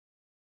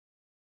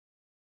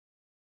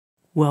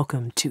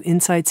Welcome to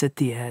Insights at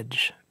the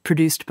Edge,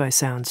 produced by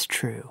Sounds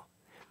True.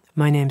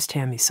 My name's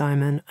Tami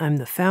Simon. I'm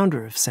the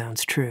founder of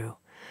Sounds True,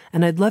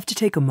 and I'd love to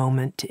take a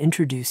moment to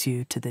introduce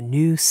you to the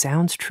new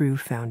Sounds True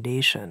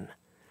Foundation.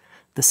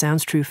 The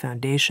Sounds True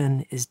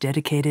Foundation is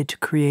dedicated to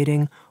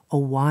creating a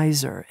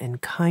wiser and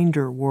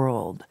kinder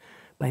world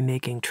by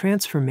making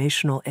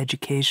transformational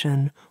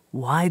education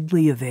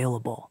widely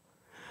available.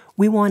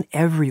 We want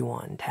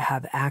everyone to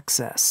have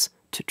access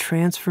to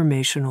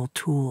transformational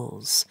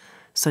tools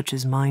such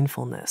as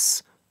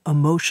mindfulness,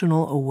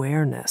 emotional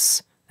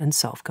awareness, and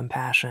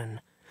self-compassion,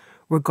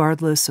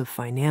 regardless of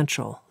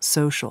financial,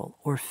 social,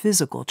 or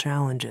physical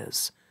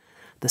challenges.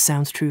 The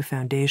Sounds True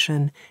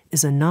Foundation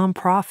is a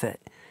nonprofit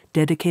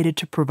dedicated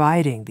to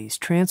providing these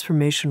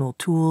transformational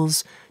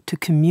tools to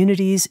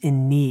communities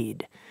in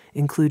need,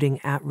 including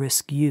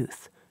at-risk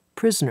youth,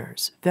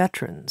 prisoners,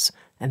 veterans,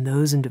 and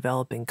those in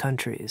developing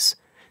countries.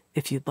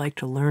 If you'd like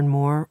to learn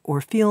more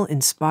or feel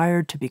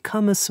inspired to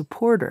become a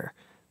supporter,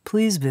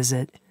 please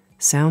visit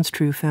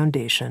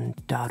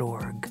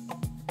SoundsTrueFoundation.org.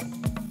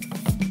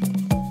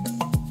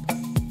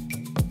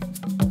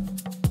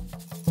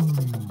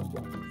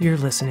 You're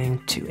listening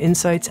to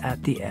Insights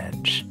at the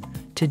Edge.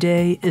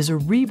 Today is a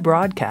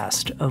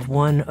rebroadcast of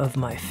one of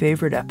my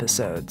favorite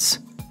episodes.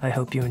 I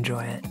hope you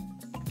enjoy it.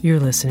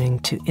 You're listening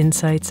to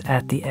Insights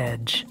at the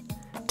Edge.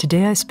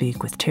 Today I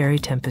speak with Terry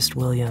Tempest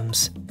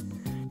Williams.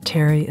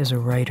 Terry is a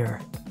writer,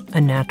 a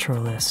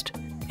naturalist,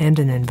 and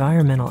an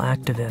environmental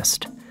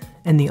activist,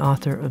 and the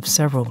author of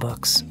several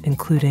books,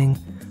 including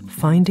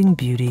Finding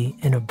Beauty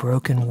in a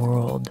Broken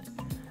World,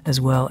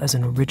 as well as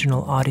an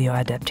original audio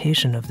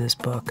adaptation of this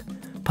book,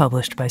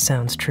 published by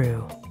Sounds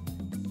True.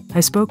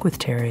 I spoke with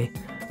Terry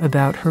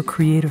about her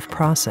creative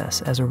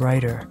process as a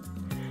writer,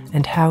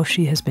 and how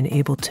she has been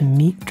able to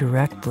meet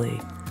directly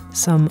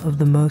some of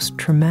the most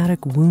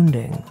traumatic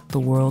wounding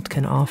the world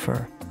can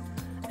offer,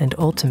 and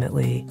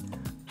ultimately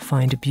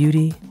find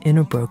beauty in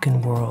a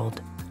broken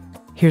world.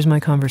 Here's my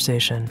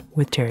conversation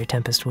with Terry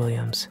Tempest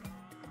Williams.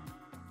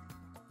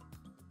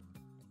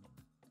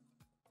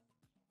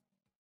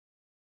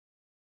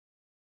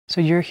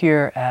 So you're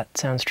here at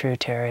Sounds True,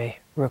 Terry,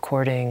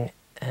 recording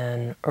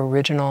an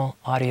original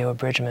audio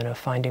abridgment of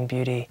Finding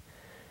Beauty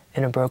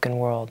in a Broken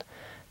World.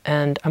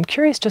 And I'm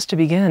curious, just to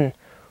begin,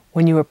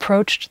 when you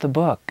approached the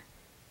book,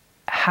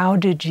 how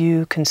did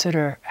you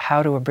consider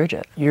how to abridge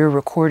it? Your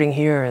recording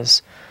here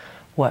is,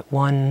 what,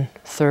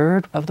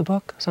 1/3 of the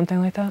book?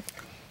 Something like that?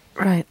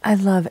 Right. I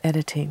love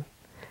editing.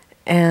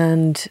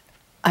 And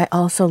I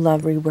also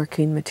love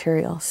reworking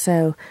material.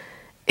 So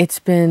it's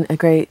been a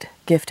great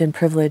gift and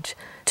privilege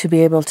to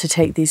be able to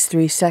take these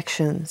 3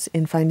 sections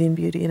in Finding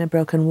Beauty in a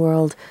Broken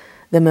World,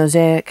 the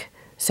mosaic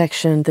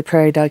section, the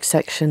prairie dog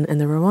section, and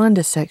the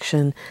Rwanda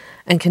section,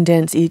 and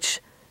condense each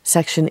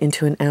section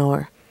into an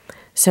hour.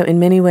 So in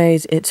many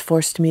ways, it's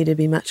forced me to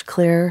be much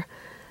clearer,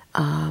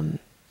 to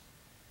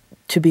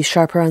be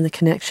sharper on the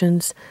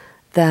connections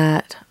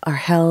that are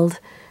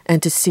held,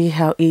 and to see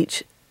how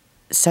each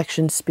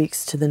section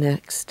speaks to the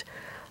next.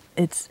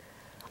 It's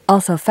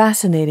also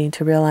fascinating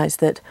to realize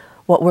that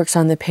what works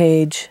on the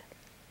page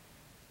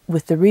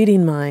with the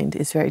reading mind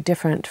is very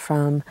different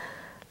from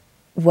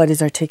what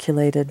is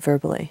articulated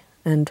verbally,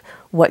 and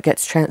what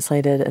gets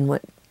translated and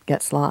what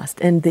gets lost.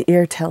 And the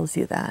ear tells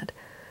you that.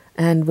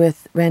 And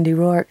with Randy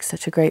Rourke,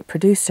 such a great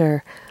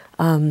producer,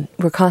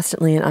 we're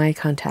constantly in eye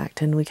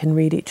contact, and we can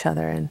read each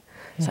other, and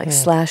it's like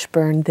slash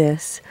burn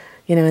this,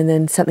 and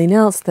then something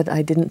else that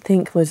I didn't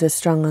think was as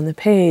strong on the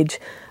page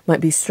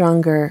might be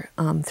stronger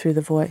through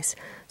the voice.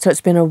 So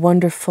it's been a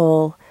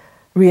wonderful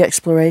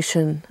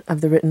re-exploration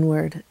of the written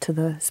word to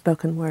the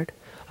spoken word.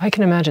 I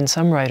can imagine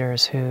some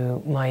writers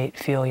who might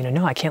feel,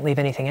 no, I can't leave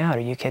anything out. Are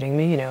you kidding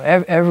me?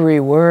 Every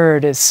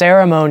word is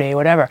ceremony,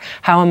 whatever.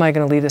 How am I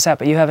going to leave this out?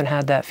 But you haven't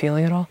had that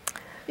feeling at all?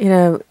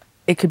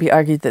 It could be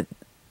argued that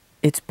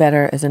it's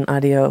better as an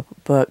audio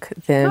book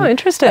than a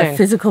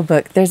physical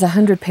book. There's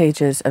 100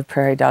 pages of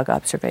prairie dog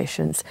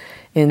observations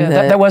in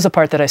that was a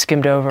part that I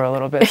skimmed over a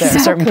little bit there at a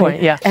certain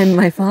point. Yeah. And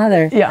my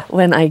father,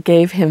 when I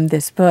gave him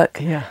this book,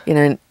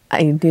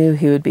 I knew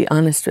he would be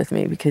honest with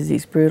me because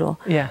he's brutal.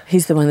 Yeah.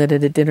 He's the one that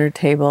at a dinner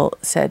table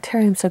said,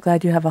 "Terry, I'm so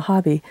glad you have a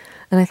hobby."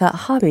 And I thought,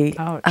 hobby?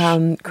 Ouch.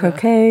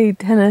 Croquet,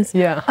 tennis?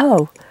 Yeah.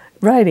 Oh,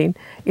 writing.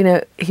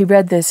 He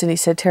read this and he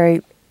said,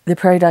 "Terry, the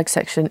prairie dog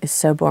section is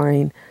so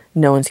boring.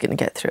 No one's going to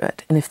get through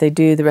it. And if they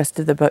do, the rest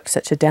of the book's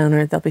such a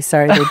downer, they'll be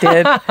sorry they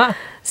did."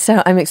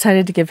 So I'm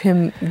excited to give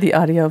him the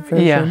audio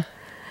version. Yeah.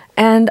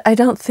 And I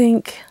don't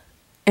think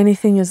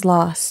anything is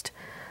lost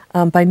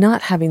by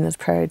not having those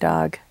prairie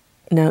dog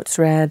notes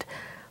read.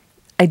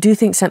 I do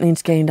think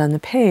something's gained on the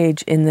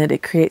page in that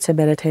it creates a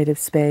meditative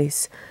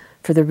space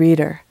for the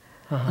reader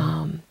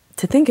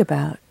to think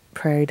about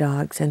prairie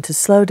dogs and to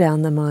slow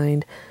down the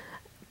mind.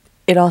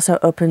 It also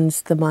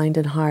opens the mind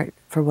and heart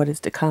for what is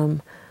to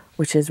come,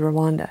 which is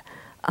Rwanda.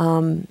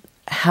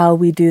 How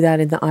we do that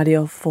in the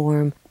audio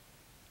form,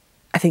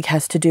 I think,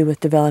 has to do with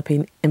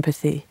developing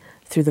empathy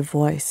through the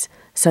voice,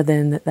 so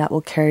then that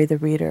will carry the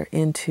reader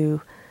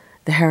into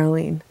the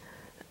harrowing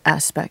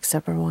aspects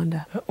of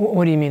Rwanda.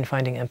 What do you mean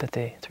finding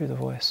empathy through the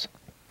voice?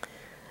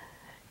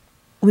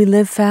 We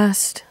live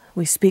fast,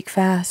 we speak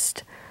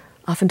fast,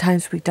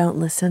 oftentimes we don't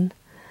listen.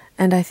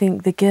 And I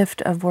think the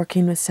gift of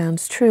working with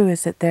Sounds True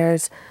is that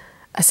there's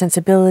a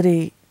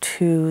sensibility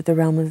to the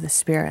realm of the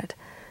spirit,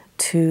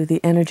 to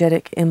the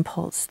energetic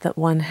impulse that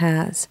one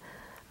has,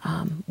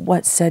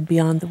 what's said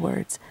beyond the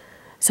words.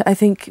 So I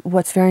think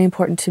what's very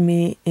important to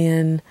me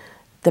in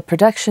the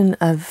production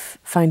of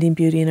Finding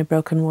Beauty in a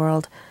Broken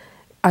World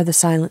are the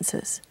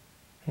silences,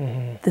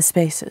 the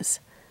spaces.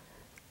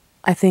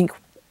 I think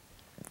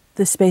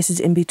the spaces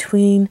in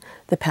between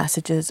the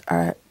passages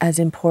are as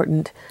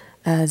important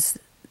as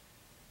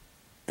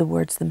the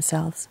words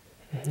themselves.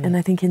 And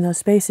I think in those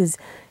spaces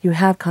you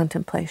have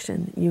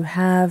contemplation, you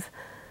have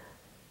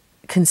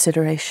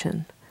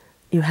consideration,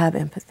 you have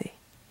empathy.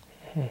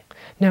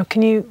 Now,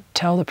 can you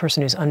tell the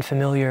person who's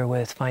unfamiliar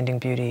with Finding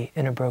Beauty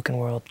in a Broken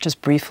World,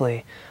 just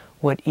briefly,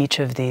 what each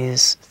of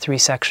these 3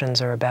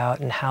 sections are about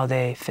and how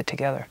they fit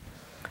together?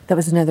 That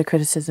was another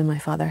criticism my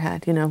father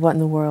had. You know, what in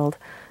the world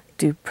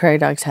do prairie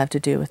dogs have to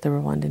do with the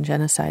Rwandan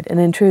genocide? And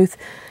in truth,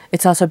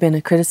 it's also been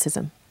a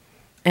criticism.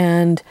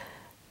 And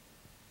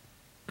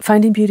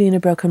Finding Beauty in a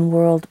Broken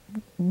World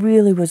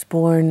really was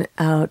born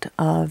out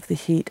of the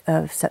heat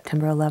of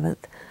September 11th.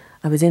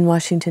 I was in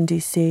Washington,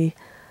 D.C.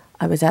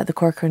 I was at the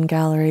Corcoran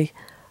Gallery.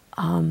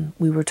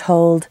 We were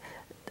told,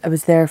 I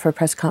was there for a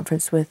press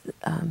conference with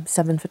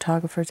 8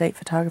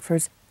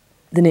 photographers.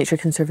 The Nature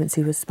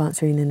Conservancy was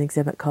sponsoring an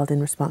exhibit called In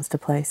Response to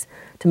Place.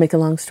 To make a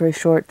long story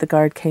short, the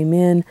guard came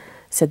in,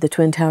 said the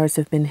Twin Towers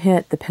have been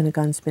hit, the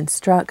Pentagon's been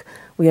struck,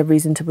 we have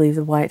reason to believe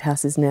the White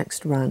House is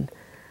next, run.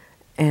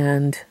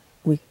 And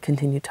we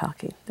continued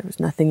talking. There was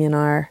nothing in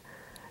our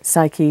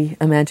psyche,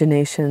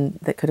 imagination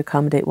that could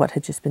accommodate what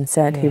had just been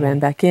said. He ran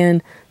back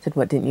in, said,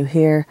 "What didn't you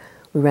hear?"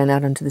 We ran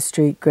out onto the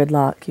street,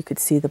 gridlock. You could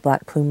see the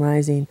black plume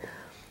rising.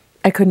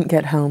 I couldn't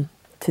get home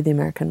to the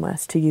American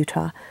West, to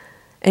Utah.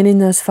 And in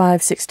those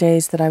 5-6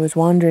 days that I was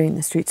wandering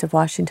the streets of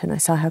Washington, I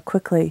saw how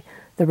quickly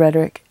the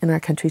rhetoric in our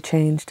country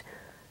changed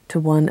to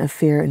one of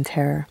fear and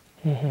terror.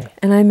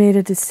 And I made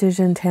a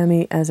decision,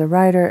 Tami, as a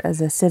writer,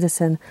 as a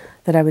citizen,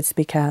 that I would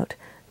speak out.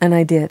 And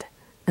I did.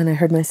 And I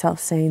heard myself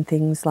saying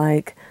things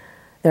like,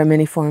 there are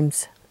many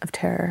forms of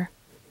terror,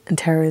 and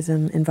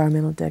terrorism,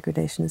 environmental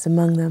degradation is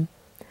among them.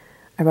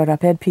 I wrote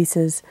op-ed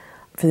pieces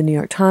for the New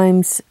York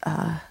Times.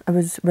 I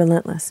was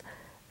relentless.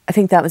 I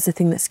think that was the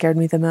thing that scared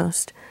me the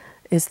most,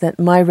 is that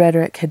my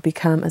rhetoric had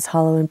become as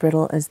hollow and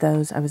brittle as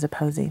those I was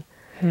opposing.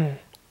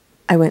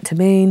 I went to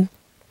Maine.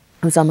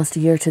 It was almost a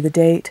year to the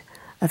date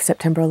of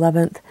September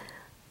 11th.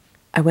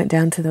 I went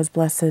down to those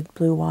blessed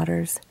blue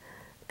waters,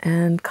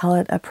 and call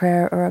it a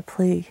prayer or a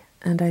plea.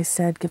 And I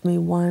said, give me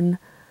one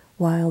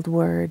wild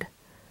word,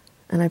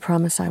 and I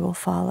promise I will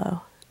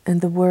follow.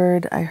 And the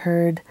word I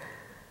heard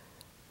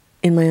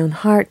in my own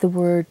heart, the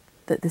word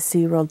that the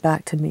sea rolled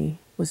back to me,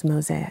 was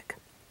mosaic.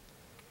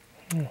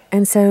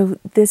 And so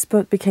this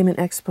book became an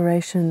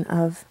exploration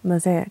of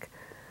mosaic.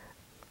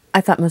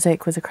 I thought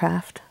mosaic was a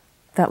craft.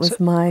 That was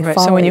my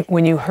folly. So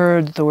when you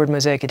heard the word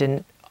mosaic, it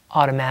didn't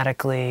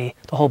automatically,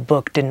 the whole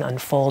book didn't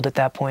unfold at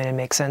that point and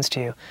make sense to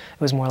you.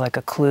 It was more like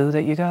a clue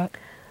that you got?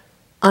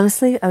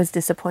 Honestly, I was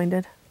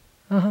disappointed.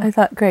 I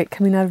thought, great,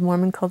 coming out of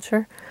Mormon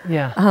culture.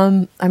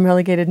 I'm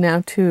relegated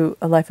now to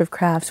a life of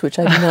crafts, which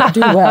I do not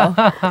do well.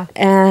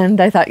 And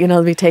I thought,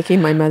 I'll be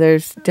taking my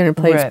mother's dinner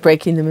plates,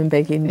 breaking them and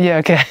baking,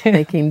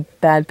 making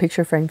bad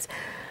picture frames.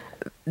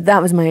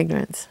 That was my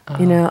ignorance.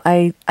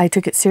 I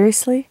took it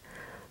seriously.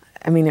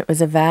 I mean, it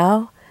was a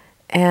vow.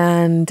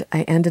 And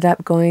I ended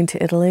up going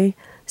to Italy,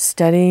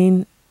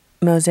 studying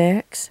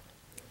mosaics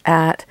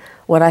at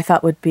what I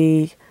thought would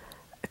be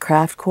a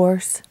craft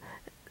course.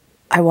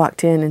 I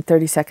walked in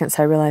 30 seconds,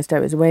 I realized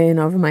I was way in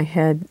over my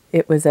head.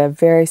 It was a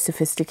very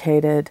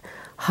sophisticated,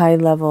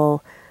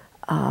 high-level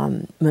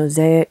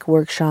mosaic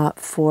workshop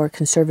for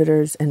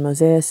conservators and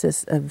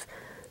mosaicists of,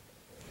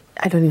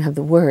 I don't even have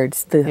the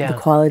words, the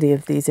quality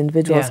of these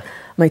individuals.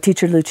 My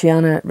teacher,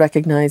 Luciana,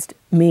 recognized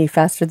me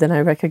faster than I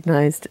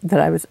recognized that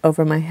I was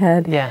over my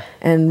head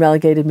and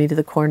relegated me to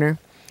the corner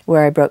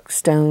where I broke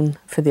stone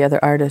for the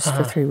other artists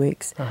for 3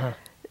 weeks.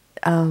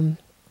 So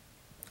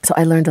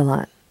I learned a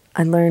lot.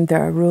 I learned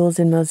there are rules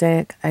in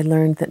mosaic. I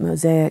learned that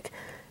mosaic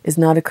is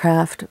not a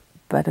craft,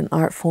 but an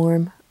art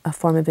form, a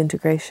form of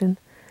integration.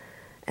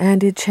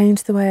 And it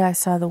changed the way I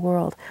saw the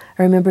world.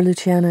 I remember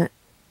Luciana,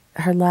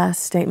 her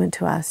last statement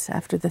to us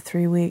after the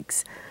 3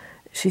 weeks,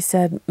 she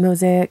said,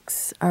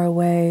 mosaics are a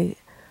way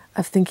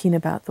of thinking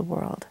about the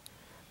world.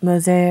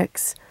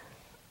 Mosaics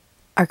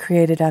are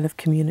created out of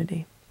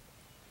community.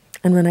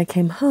 And when I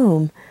came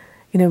home,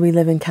 we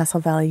live in Castle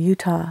Valley,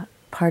 Utah,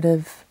 part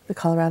of the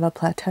Colorado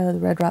Plateau, the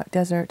Red Rock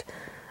Desert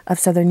of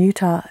southern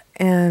Utah.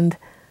 And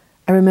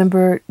I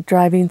remember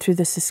driving through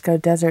the Cisco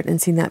Desert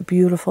and seeing that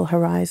beautiful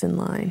horizon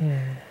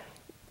line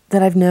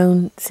that I've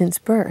known since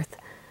birth.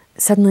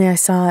 Suddenly I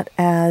saw it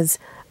as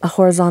a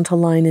horizontal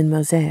line in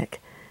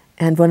mosaic.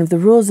 And one of the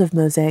rules of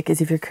mosaic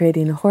is if you're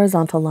creating a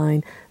horizontal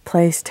line,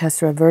 place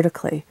tessera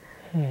vertically.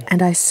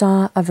 And I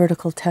saw a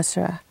vertical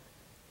tessera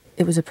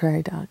it was a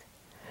prairie dog.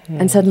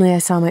 And suddenly I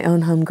saw my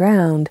own home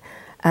ground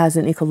as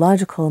an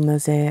ecological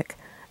mosaic,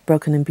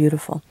 broken and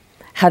beautiful.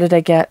 How did I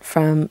get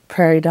from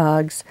prairie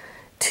dogs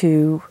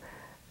to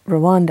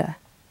Rwanda?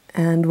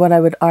 And what I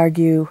would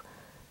argue,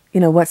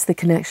 what's the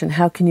connection?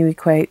 How can you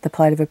equate the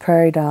plight of a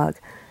prairie dog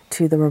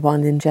to the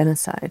Rwandan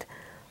genocide?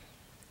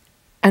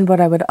 And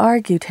what I would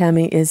argue,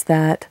 Tami, is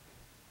that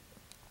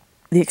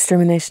the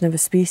extermination of a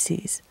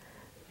species,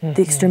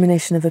 the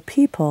extermination of a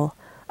people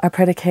are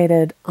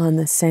predicated on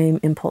the same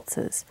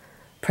impulses: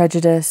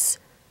 prejudice,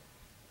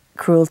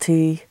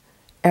 cruelty,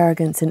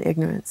 arrogance, and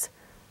ignorance,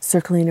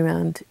 circling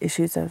around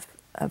issues of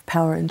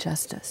power and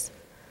justice.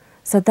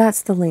 So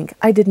that's the link.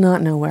 I did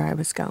not know where I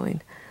was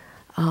going.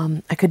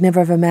 I could never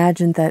have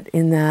imagined that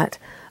in that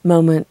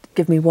moment,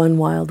 give me one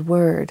wild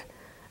word,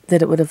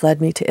 that it would have led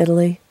me to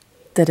Italy,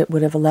 that it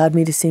would have allowed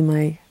me to see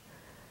my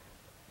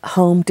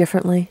home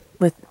differently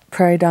with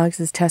prairie dogs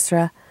as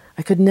tessera.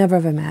 I could never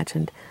have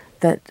imagined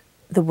that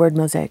the word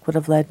mosaic would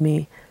have led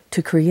me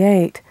to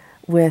create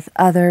with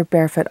other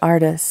barefoot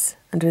artists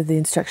under the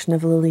instruction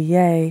of Lily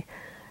Ye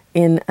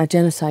in a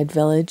genocide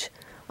village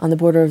on the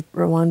border of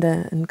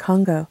Rwanda and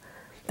Congo,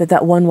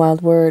 that one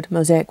wild word,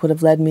 mosaic, would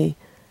have led me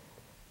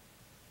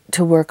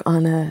to work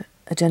on a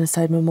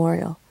genocide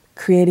memorial,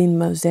 creating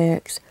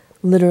mosaics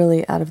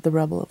literally out of the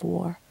rubble of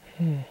war.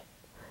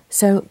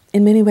 So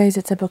in many ways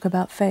it's a book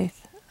about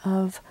faith,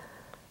 of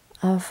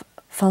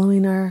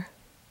following our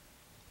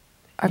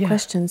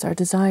questions, our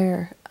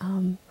desire.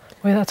 Well,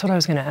 that's what I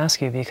was going to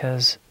ask you,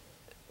 because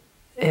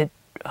it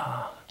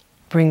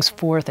brings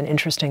forth an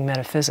interesting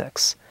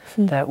metaphysics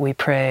that we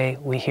pray,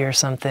 we hear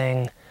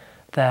something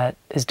that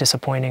is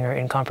disappointing or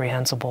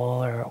incomprehensible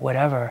or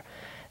whatever,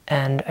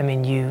 and I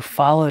mean, you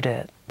followed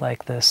it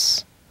like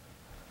this.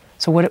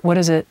 So what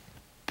does it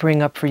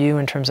bring up for you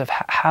in terms of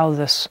how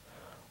this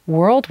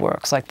world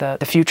works? Like the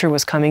future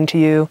was coming to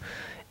you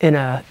in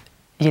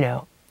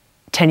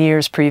 10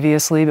 years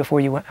previously before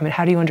you went. I mean,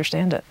 how do you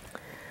understand it?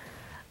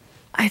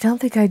 I don't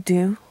think I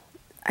do.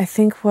 I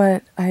think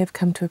what I have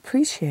come to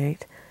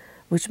appreciate,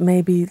 which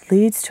maybe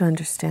leads to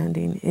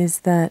understanding, is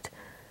that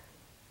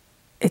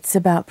it's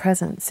about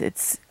presence.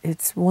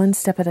 It's one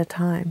step at a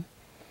time.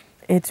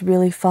 It's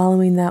really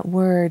following that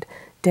word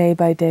day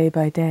by day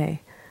by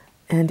day.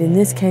 And in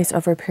this case,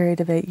 over a period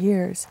of 8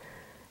 years,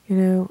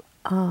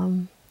 I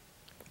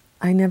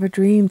never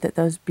dreamed that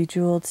those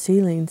bejeweled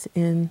ceilings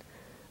in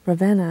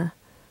Ravenna,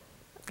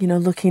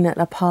 looking at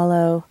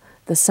Apollo,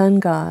 the sun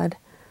god,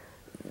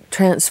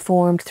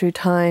 transformed through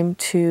time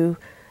to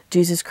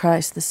Jesus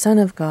Christ, the Son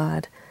of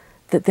God,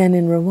 that then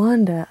in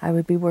Rwanda I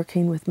would be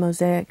working with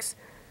mosaics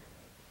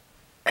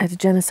at a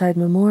genocide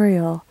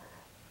memorial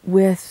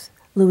with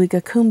Louis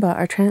Gakumba,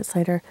 our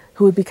translator,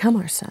 who would become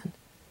our son.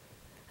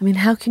 I mean,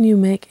 how can you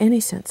make any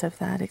sense of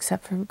that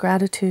except for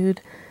gratitude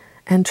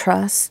and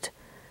trust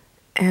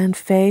and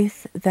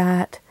faith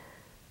that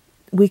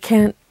we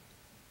can't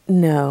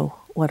know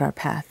what our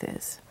path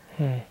is.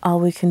 All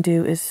we can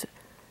do is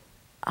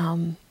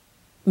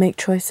make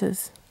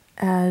choices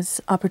as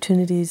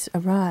opportunities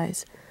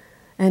arise.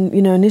 And,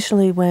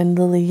 initially when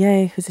Lily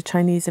Ye, who's a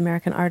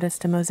Chinese-American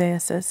artist and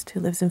mosaicist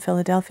who lives in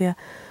Philadelphia,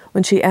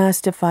 when she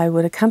asked if I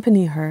would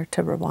accompany her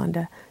to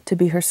Rwanda to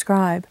be her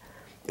scribe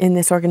in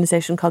this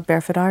organization called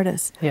Barefoot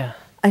Artists,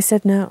 I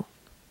said no.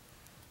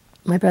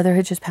 My brother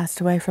had just passed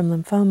away from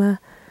lymphoma.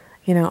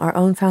 Our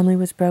own family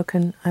was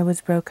broken. I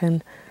was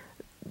broken.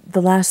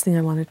 The last thing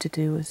I wanted to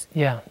do was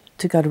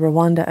to go to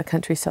Rwanda, a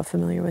country so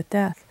familiar with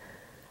death.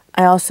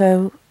 I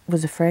also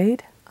was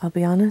afraid, I'll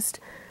be honest,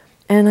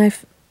 and I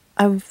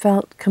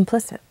felt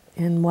complicit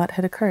in what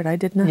had occurred. I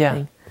did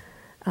nothing,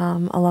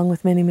 along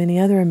with many, many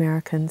other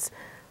Americans.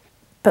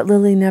 But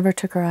Lily never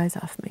took her eyes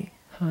off me.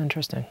 Oh,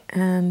 interesting.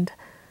 And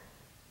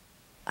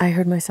I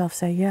heard myself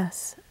say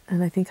yes.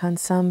 And I think on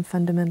some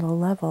fundamental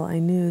level, I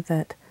knew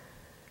that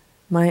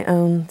my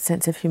own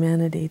sense of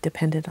humanity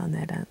depended on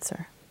that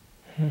answer.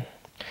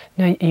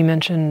 Now, you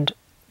mentioned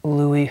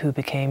Louis, who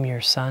became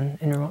your son.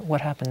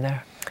 What happened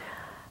there?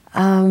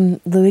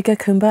 Louis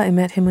Gakumba, I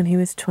met him when he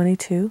was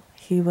 22.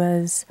 He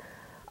was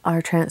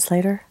our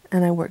translator,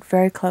 and I worked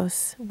very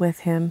close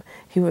with him.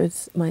 He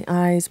was my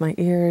eyes, my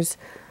ears,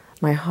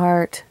 my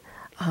heart.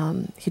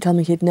 He told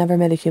me he'd never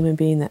met a human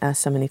being that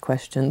asked so many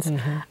questions.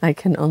 I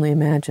can only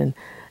imagine.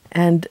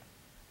 And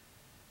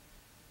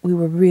we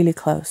were really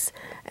close.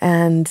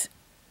 And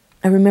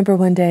I remember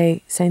one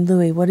day saying,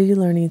 Louis, what are you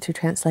learning through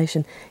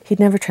translation? He'd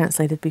never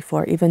translated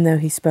before, even though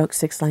he spoke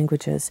 6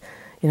 languages.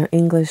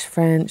 English,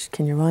 French,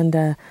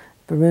 Kinyarwanda,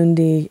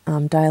 Burundi,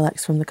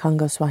 dialects from the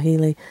Congo,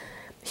 Swahili.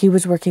 He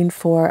was working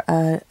for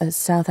a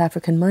South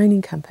African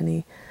mining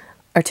company,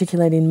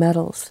 articulating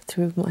metals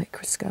through a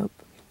microscope.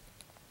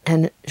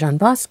 And Jean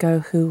Bosco,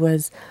 who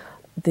was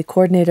the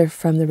coordinator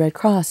from the Red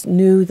Cross,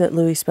 knew that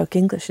Louis spoke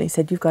English, and he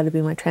said, you've got to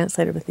be my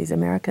translator with these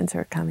Americans who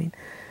are coming.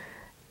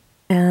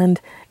 And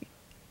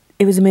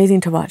it was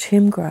amazing to watch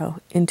him grow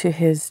into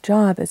his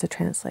job as a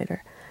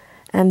translator.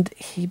 And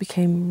he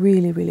became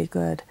really, really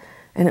good.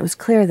 And it was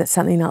clear that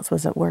something else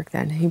was at work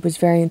then. He was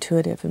very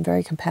intuitive and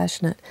very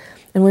compassionate.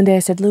 And one day I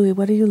said, Louis,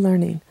 what are you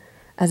learning?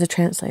 as a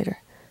translator.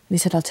 And he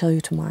said, I'll tell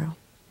you tomorrow.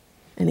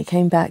 And he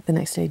came back the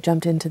next day,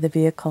 jumped into the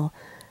vehicle,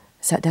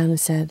 sat down and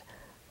said,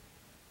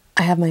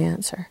 I have my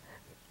answer.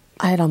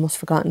 I had almost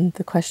forgotten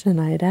the question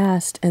I had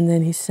asked. And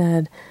then he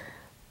said,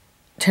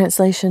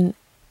 translation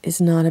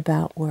is not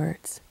about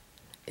words.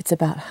 It's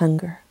about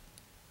hunger.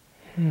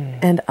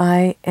 And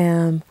I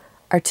am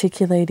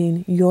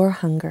articulating your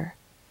hunger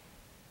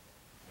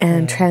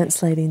and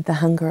translating the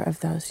hunger of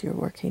those you're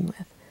working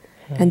with.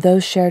 And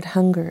those shared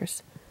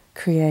hungers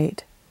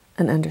create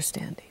an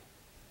understanding.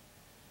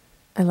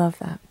 I love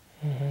that.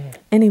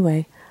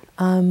 Anyway,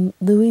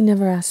 Louis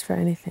never asked for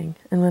anything.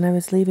 And when I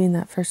was leaving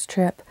that first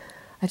trip,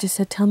 I just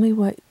said, tell me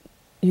what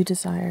you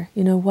desire.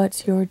 You know,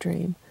 what's your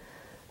dream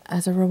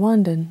as a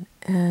Rwandan?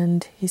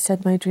 And he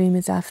said, my dream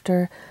is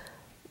after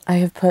I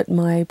have put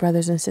my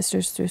brothers and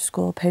sisters through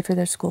school, paid for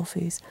their school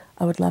fees,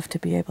 I would love to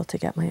be able to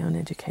get my own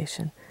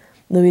education.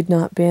 Louis had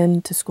not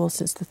been to school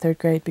since the 3rd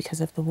grade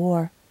because of the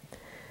war.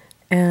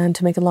 And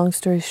to make a long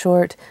story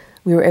short,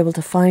 we were able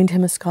to find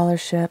him a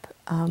scholarship,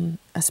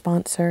 a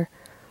sponsor,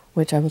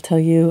 which I will tell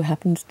you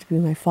happens to be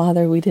my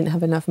father. We didn't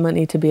have enough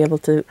money to be able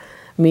to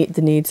meet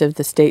the needs of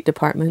the State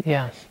Department.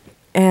 Yeah.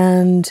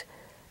 And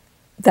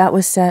that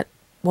was set.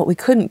 What we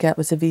couldn't get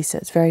was a visa.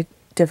 It's very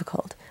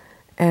difficult.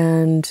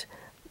 And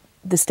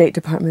the State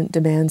Department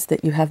demands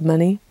that you have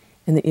money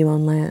and that you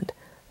own land.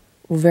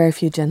 Well, very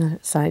few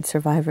genocide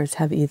survivors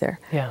have either.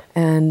 Yeah.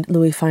 And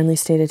Louis finally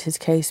stated his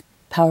case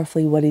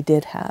powerfully, what he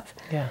did have.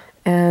 Yeah.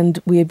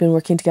 And we had been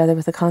working together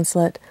with the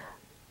consulate.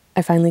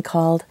 I finally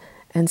called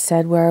and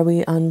said, where are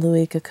we on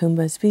Louis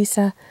Kakumba's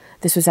visa?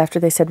 This was after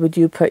they said, would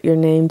you put your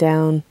name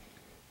down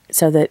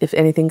so that if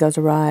anything goes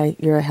awry,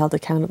 you're held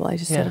accountable? I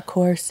just said, of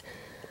course.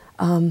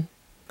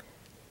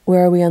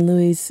 Where are we on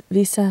Louis'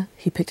 visa?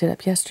 He picked it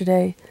up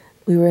yesterday.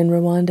 We were in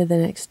Rwanda the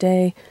next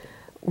day.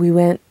 We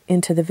went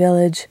into the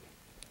village,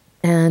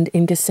 and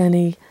in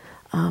Gisenyi,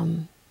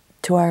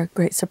 to our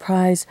great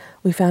surprise,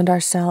 we found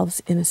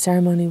ourselves in a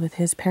ceremony with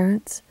his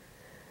parents.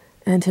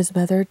 And his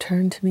mother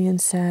turned to me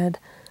and said,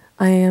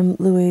 I am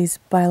Louis'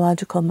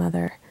 biological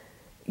mother.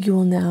 You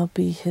will now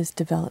be his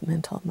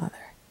developmental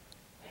mother.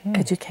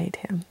 Educate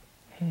him.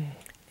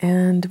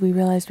 And we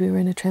realized we were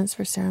in a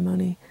transfer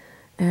ceremony,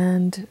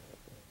 and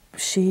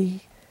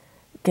she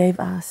gave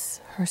us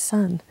her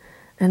son.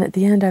 And at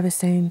the end I was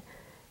saying,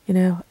 you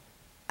know,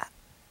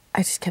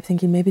 I just kept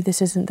thinking, maybe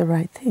this isn't the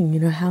right thing. You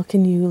know, how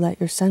can you let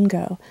your son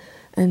go?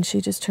 And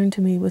she just turned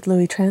to me with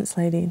Louis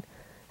translating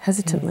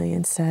hesitantly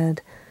and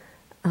said,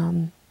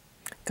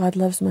 God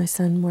loves my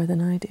son more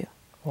than I do.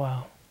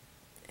 Wow.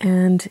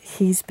 And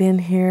he's been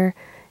here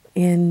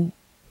in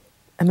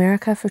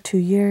America for 2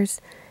 years.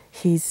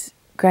 He's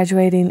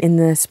graduating in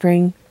the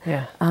spring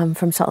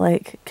from Salt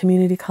Lake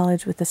Community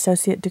College with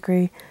associate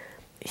degree.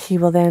 He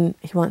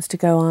wants to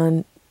go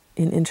on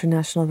in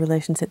international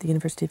relations at the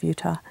University of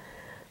Utah.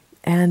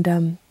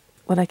 And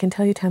what I can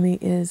tell you, Tami,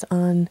 is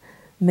on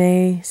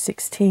May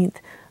 16th,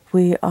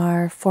 we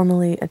are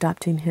formally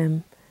adopting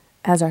him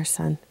as our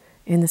son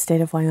in the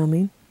state of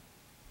Wyoming.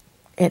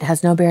 It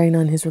has no bearing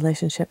on his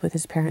relationship with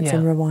his parents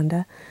in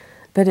Rwanda,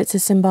 but it's a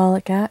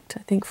symbolic act,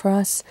 I think, for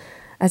us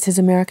as his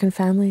American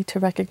family to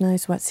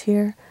recognize what's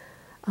here.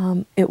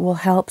 It will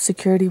help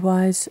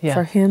security-wise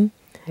for him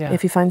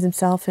if he finds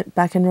himself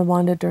back in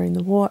Rwanda during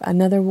the war,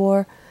 another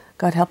war.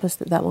 God help us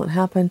that won't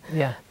happen.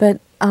 Yeah.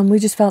 But we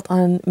just felt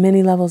on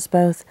many levels,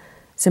 both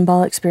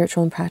symbolic,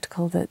 spiritual, and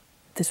practical, that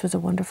this was a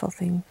wonderful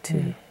thing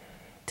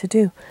to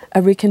do.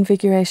 A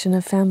reconfiguration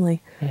of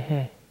family,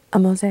 a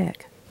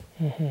mosaic.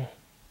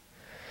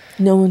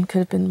 No one could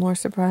have been more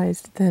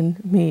surprised than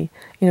me.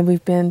 You know,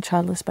 we've been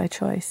childless by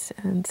choice,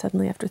 and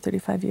suddenly after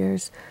 35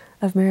 years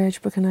of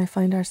marriage, Brooke and I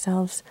find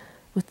ourselves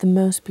with the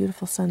most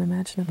beautiful son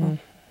imaginable.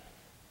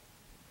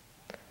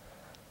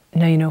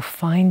 Now, you know,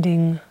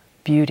 finding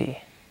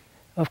beauty,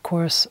 of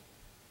course,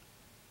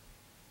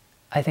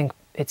 I think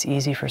it's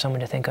easy for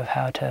someone to think of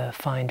how to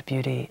find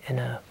beauty in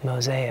a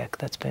mosaic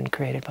that's been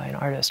created by an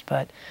artist,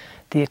 but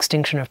the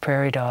extinction of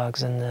prairie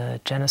dogs and the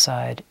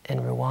genocide in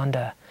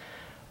Rwanda,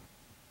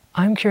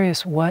 I'm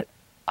curious what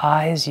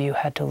eyes you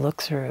had to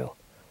look through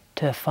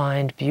to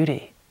find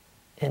beauty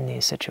in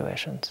these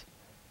situations.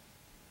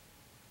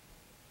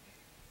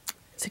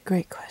 It's a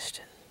great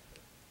question.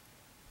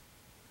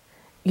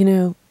 You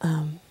know,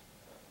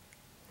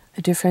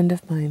 a dear friend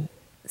of mine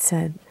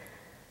said,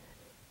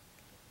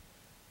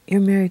 "You're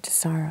married to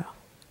sorrow."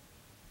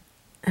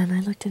 And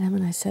I looked at him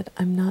and I said,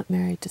 "I'm not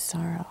married to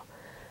sorrow.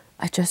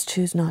 I just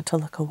choose not to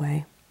look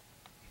away."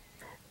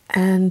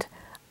 And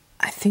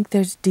I think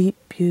there's deep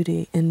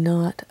beauty in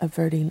not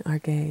averting our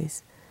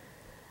gaze.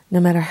 No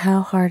matter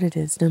how hard it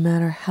is, no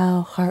matter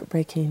how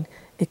heartbreaking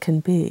it can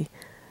be,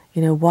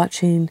 you know,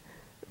 watching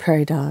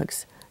prairie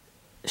dogs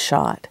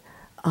shot,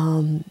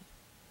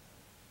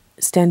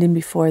 standing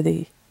before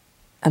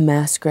a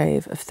mass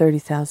grave of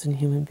 30,000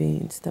 human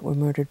beings that were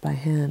murdered by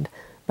hand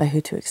by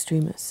Hutu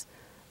extremists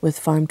with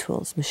farm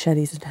tools,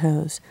 machetes and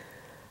hoes.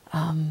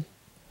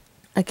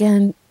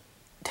 Again,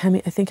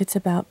 Tami, I think it's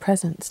about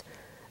presence,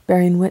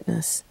 bearing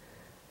witness.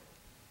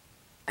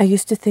 I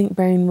used to think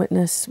bearing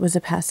witness was a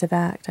passive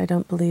act. I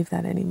don't believe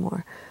that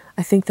anymore.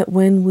 I think that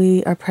when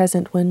we are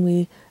present, when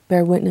we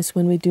bear witness,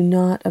 when we do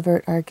not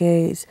avert our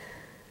gaze,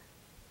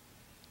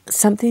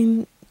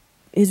 something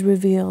is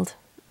revealed.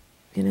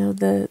 You know,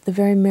 the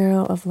very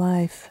marrow of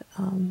life.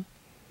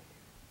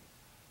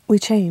 We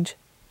change.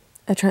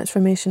 A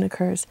transformation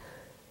occurs.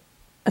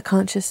 A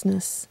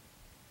consciousness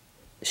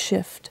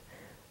shift.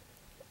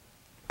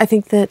 I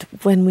think that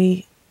when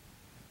we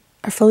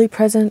are fully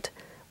present,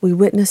 we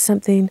witness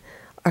something,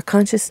 our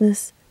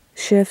consciousness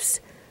shifts,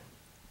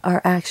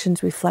 our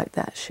actions reflect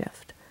that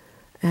shift,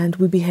 and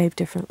we behave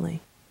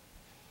differently.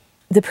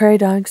 The prairie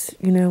dogs,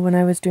 you know, when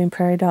I was doing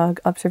prairie dog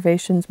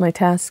observations, my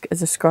task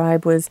as a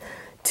scribe was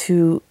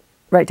to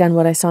write down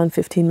what I saw in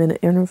 15-minute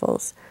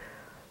intervals.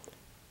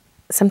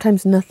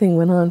 Sometimes nothing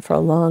went on for a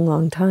long,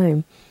 long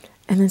time.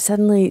 And then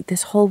suddenly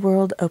this whole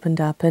world opened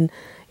up. And,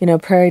 you know,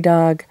 prairie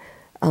dog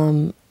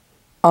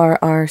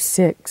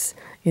RR6,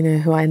 you know,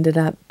 who I ended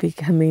up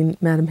becoming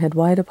Madam Head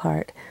Wide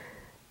Apart.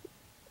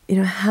 You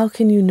know, how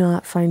can you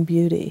not find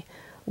beauty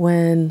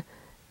when,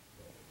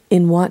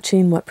 in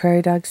watching what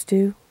prairie dogs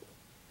do,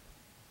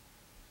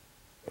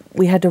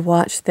 we had to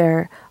watch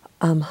their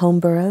home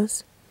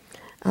burrows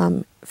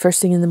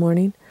first thing in the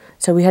morning.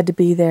 So we had to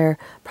be there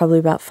probably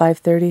about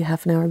 5:30,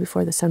 half an hour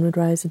before the sun would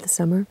rise in the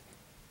summer.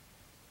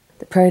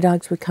 The prairie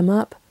dogs would come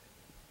up,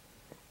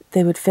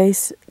 they would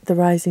face the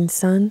rising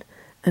sun,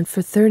 and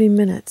for 30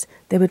 minutes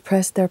they would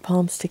press their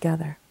palms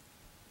together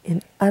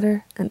in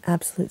utter and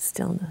absolute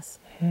stillness.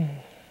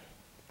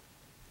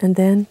 And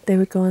then they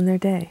would go on their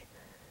day.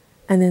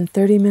 And then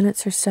 30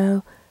 minutes or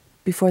so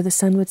before the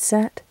sun would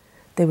set,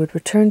 they would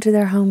return to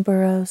their home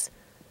burrows,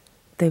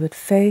 they would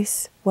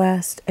face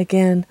west,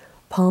 again,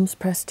 palms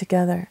pressed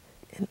together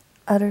in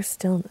utter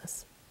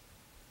stillness,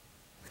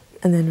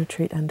 and then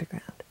retreat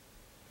underground.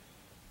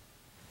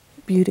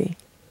 Beauty,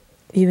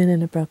 even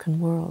in a broken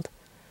world.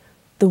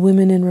 The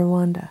women in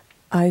Rwanda,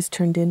 eyes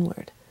turned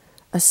inward,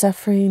 a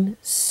suffering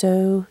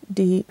so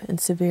deep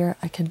and severe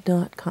I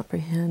cannot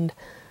comprehend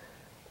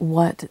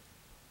what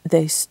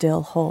they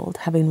still hold,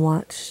 having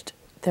watched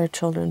their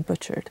children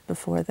butchered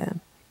before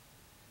them.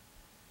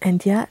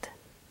 And yet,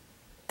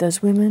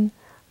 those women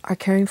are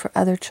caring for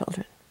other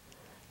children.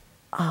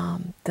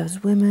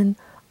 Those women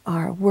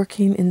are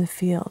working in the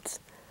fields.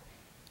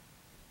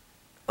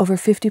 Over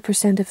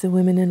 50% of the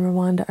women in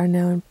Rwanda are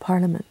now in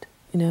parliament.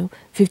 You know,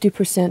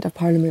 50% of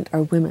parliament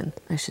are women,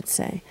 I should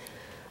say.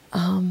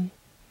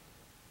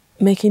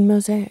 Making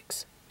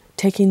mosaics,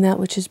 taking that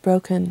which is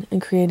broken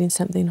and creating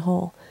something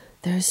whole.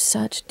 There is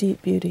such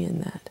deep beauty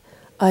in that.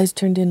 Eyes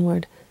turned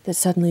inward that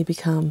suddenly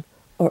become,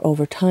 or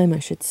over time I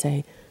should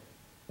say,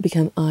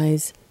 become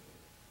eyes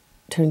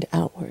turned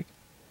outward.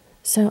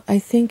 So I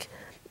think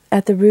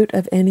at the root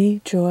of any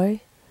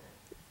joy,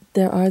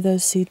 there are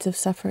those seeds of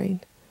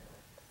suffering.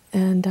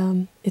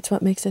 And it's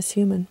what makes us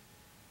human.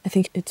 I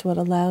think it's what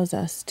allows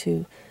us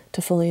to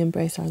fully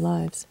embrace our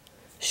lives,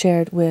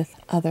 shared with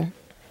other.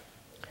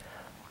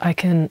 I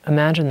can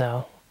imagine,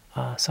 though,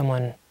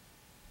 someone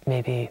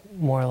maybe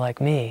more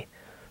like me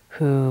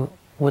who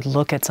would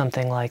look at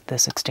something like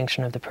this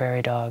extinction of the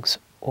prairie dogs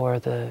or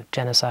the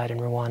genocide in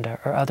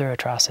Rwanda or other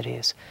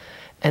atrocities,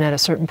 and at a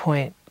certain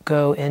point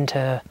go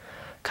into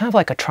kind of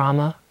like a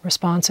trauma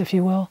response, if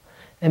you will,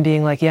 and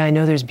being like, yeah, I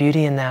know there's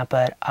beauty in that,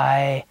 but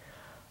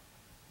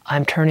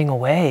I'm turning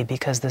away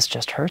because this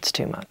just hurts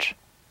too much.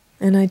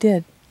 And I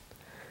did.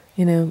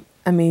 You know,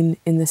 I mean,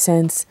 in the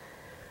sense,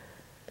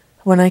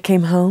 when I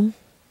came home,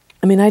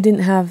 I mean, I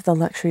didn't have the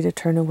luxury to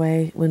turn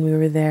away when we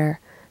were there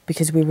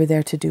because we were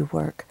there to do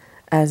work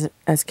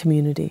as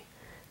community.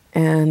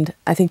 And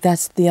I think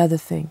that's the other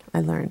thing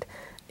I learned,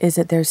 is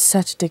that there's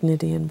such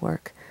dignity in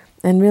work.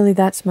 And really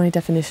that's my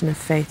definition of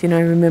faith. You know,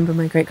 I remember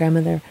my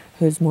great-grandmother,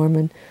 who's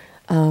Mormon,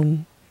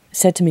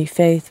 said to me,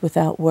 faith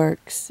without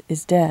works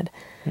is dead.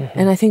 Mm-hmm.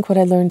 And I think what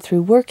I learned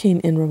through working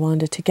in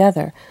Rwanda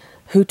together,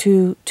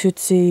 Hutu,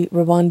 Tutsi,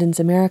 Rwandans,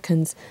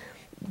 Americans,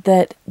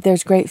 that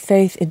there's great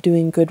faith in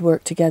doing good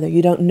work together.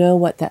 You don't know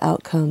what the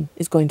outcome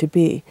is going to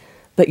be,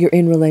 but you're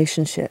in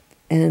relationship,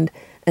 and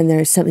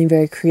there's something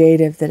very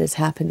creative that is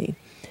happening.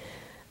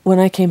 When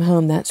I came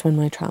home, that's when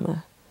my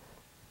trauma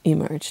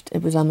emerged.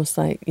 It was almost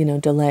like, you know,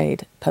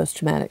 delayed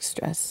post-traumatic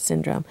stress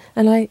syndrome.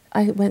 And I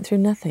went through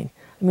nothing.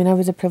 I mean, I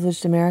was a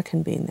privileged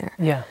American being there.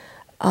 Yeah.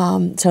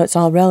 So it's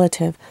all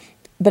relative.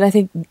 But I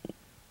think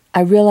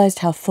I realized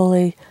how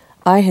fully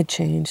I had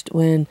changed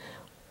when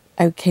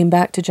I came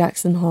back to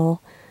Jackson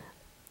Hole.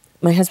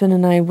 My husband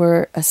and I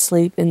were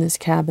asleep in this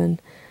cabin.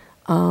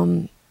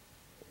 It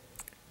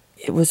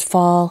was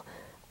fall.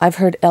 I've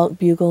heard elk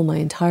bugle my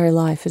entire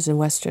life as a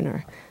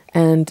Westerner.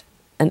 And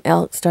an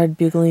elk started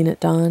bugling at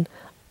dawn.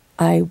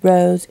 I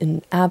rose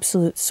in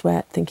absolute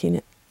sweat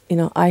thinking, you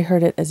know, I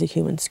heard it as a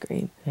human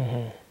scream.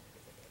 Mm-hmm.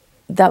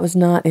 That was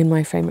not in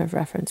my frame of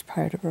reference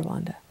prior to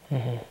Rwanda.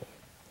 Mm-hmm.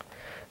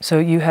 So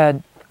you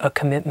had a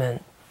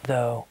commitment,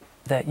 though,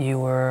 that you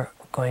were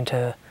going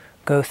to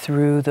go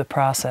through the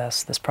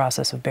process, this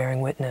process of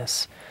bearing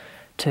witness,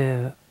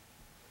 to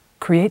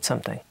create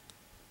something.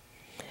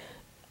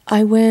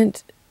 I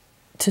went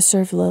to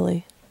serve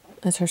Lily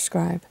as her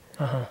scribe.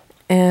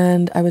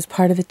 And I was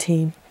part of a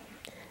team.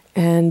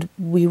 And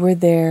we were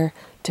there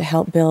to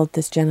help build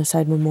this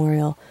genocide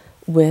memorial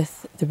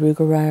with the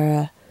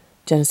Rugerara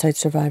Genocide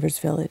Survivors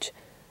Village.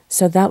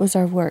 So that was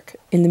our work.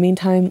 In the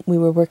meantime, we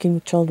were working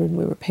with children.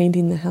 We were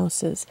painting the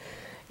houses.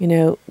 You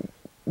know,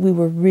 we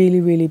were really,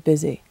 really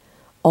busy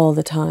all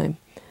the time.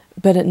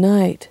 But at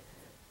night,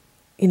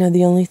 you know,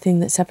 the only thing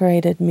that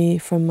separated me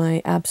from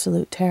my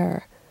absolute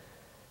terror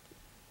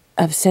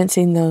of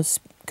sensing those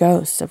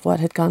ghosts of what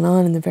had gone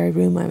on in the very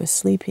room I was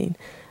sleeping.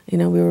 You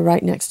know, we were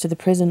right next to the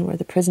prison where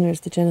the prisoners,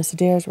 the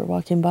genocidaires, were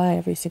walking by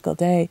every single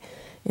day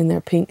in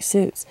their pink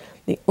suits.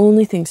 The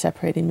only thing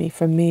separating me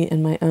from me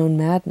and my own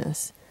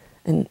madness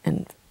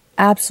and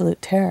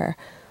absolute terror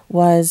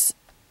was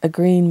a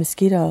green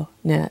mosquito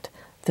net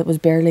that was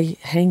barely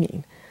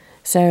hanging.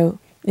 So,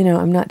 you know,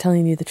 I'm not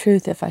telling you the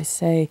truth if I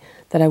say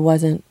that I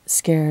wasn't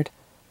scared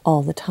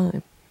all the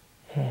time.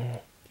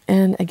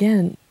 And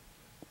again,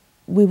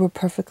 we were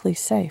perfectly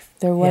safe.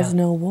 There was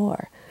no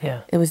war.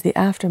 It was the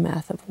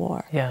aftermath of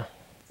war.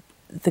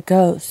 The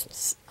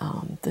ghosts,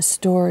 the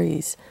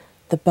stories,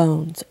 the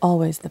bones,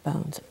 always the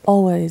bones,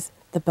 always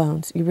the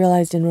bones. You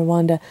realized in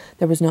Rwanda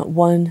there was not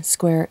 1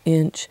 square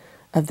inch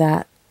of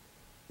that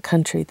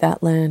country,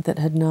 that land, that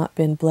had not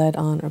been bled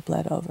on or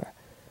bled over.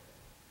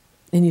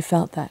 And you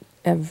felt that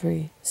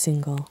every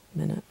single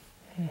minute.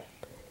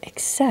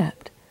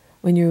 Except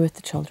when you were with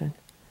the children.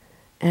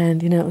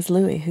 And, you know, it was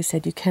Louis who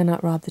said, you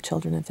cannot rob the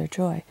children of their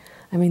joy.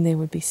 I mean, they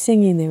would be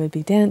singing, they would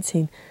be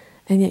dancing,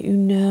 and yet you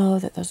know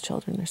that those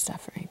children are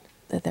suffering,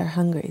 that they're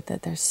hungry,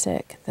 that they're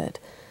sick, that,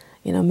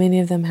 you know, many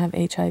of them have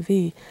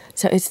HIV.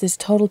 So it's this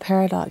total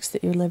paradox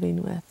that you're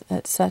living with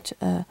at such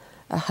a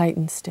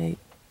heightened state.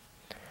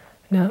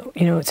 Now,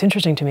 you know, what's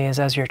interesting to me is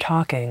as you're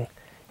talking,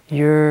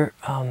 you're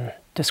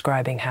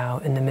describing how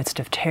in the midst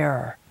of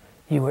terror,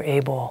 you were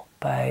able,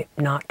 by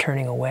not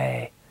turning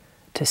away,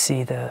 to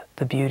see the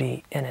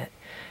beauty in it.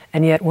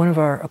 And yet one of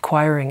our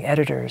acquiring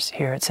editors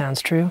here at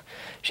Sounds True,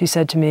 she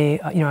said to me,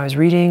 you know, I was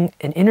reading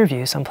an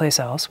interview someplace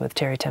else with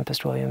Terry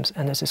Tempest Williams,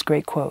 and there's this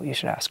great quote you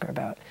should ask her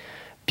about.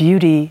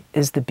 Beauty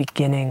is the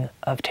beginning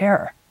of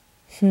terror.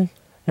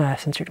 Now,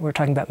 since we're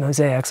talking about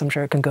mosaics, I'm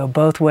sure it can go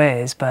both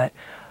ways, but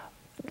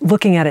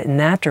looking at it in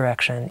that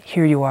direction,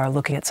 here you are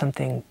looking at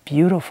something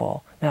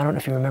beautiful. Now, I don't know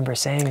if you remember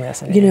saying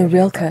this. You know,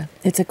 Rilke,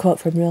 it's a quote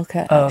from Rilke,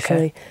 actually.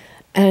 Okay.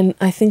 And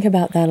I think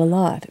about that a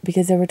lot,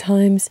 because there were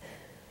times,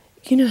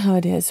 you know how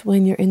it is,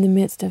 when you're in the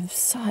midst of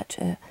such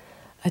a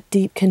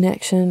deep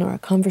connection or a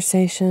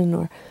conversation,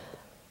 or,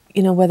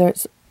 you know, whether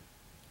it's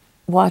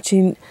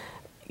watching,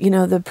 you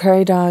know, the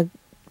prairie dog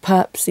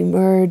pups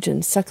emerge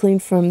and suckling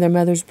from their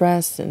mother's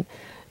breasts and,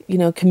 you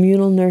know,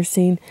 communal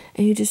nursing,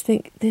 and you just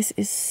think, this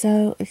is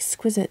so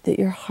exquisite that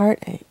your heart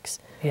aches.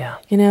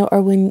 You know,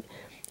 or when,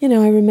 you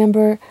know, I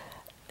remember,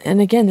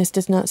 and again, this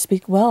does not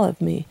speak well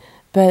of me,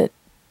 but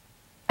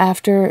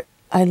after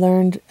I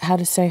learned how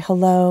to say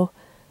hello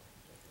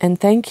and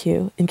thank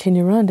you in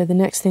Kinyarwanda, the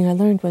next thing I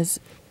learned was,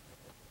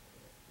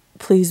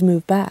 please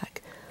move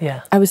back.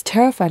 I was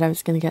terrified I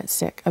was going to get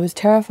sick. I was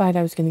terrified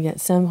I was going to get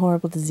some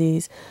horrible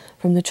disease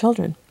from the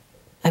children.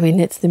 I mean,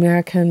 it's the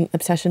American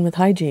obsession with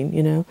hygiene,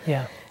 you know?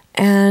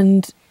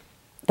 And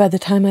by the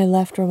time I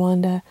left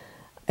Rwanda,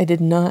 I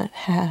did not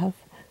have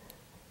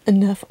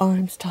enough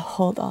arms to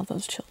hold all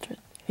those children.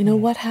 You know,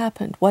 what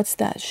happened? What's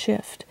that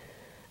shift?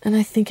 And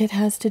I think it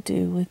has to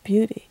do with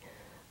beauty,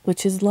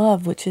 which is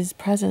love, which is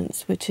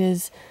presence, which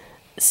is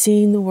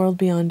seeing the world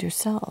beyond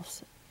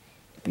yourselves,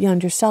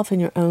 beyond yourself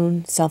and your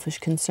own selfish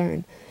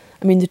concern.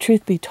 I mean, the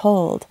truth be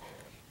told,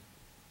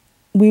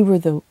 we were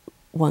the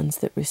ones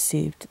that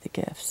received the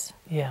gifts,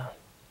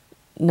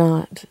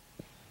 not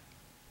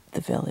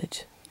the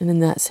village. And in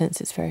that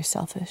sense, it's very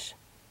selfish.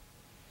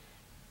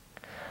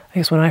 I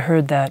guess when I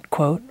heard that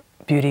quote,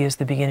 beauty is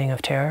the beginning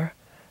of terror,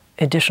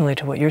 additionally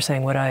to what you're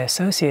saying, what I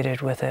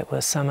associated with it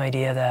was some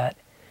idea that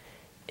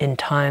in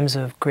times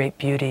of great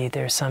beauty,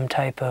 there's some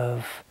type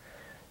of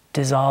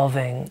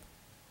dissolving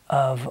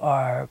of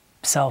our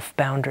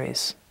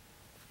self-boundaries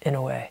in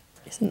a way.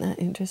 Isn't that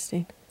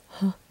interesting?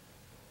 Huh.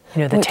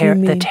 You know,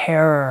 the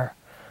terror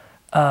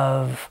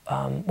of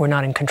we're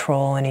not in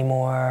control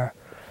anymore,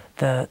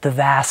 the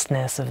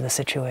vastness of the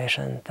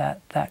situation,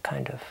 that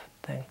kind of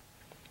thing.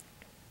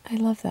 I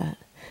love that.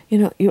 You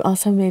know, you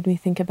also made me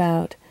think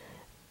about,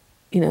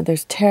 you know,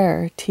 there's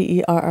terror,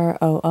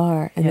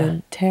 T-E-R-R-O-R, and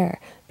then tear.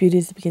 Beauty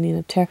is the beginning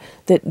of terror.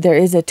 That there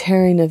is a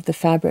tearing of the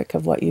fabric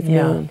of what you've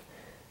known.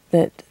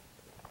 That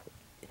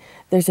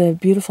there's a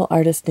beautiful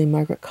artist named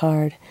Margaret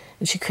Card,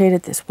 and she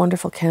created this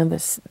wonderful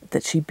canvas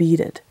that she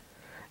beaded.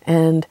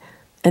 And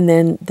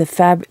then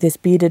this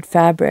beaded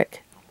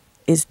fabric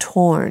is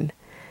torn,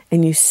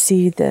 and you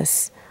see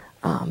this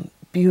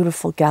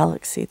beautiful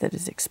galaxy that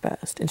is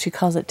exposed. And she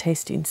calls it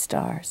tasting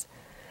stars.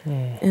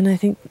 And I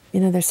think, you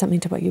know, there's something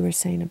to what you were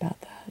saying about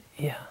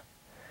that.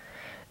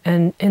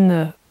 And in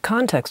the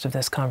context of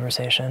this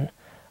conversation,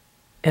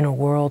 in a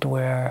world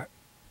where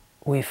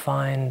we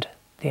find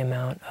the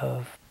amount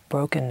of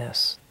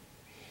brokenness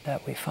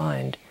that we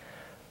find,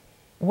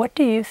 what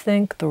do you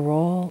think the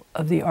role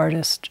of the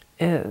artist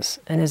is?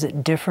 And is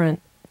it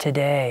different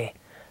today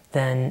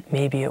than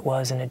maybe it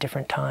was in a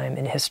different time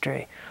in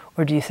history?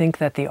 Or do you think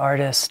that the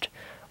artist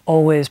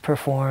always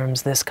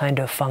performs this kind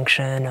of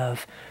function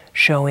of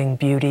showing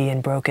beauty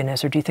and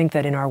brokenness? Or do you think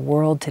that in our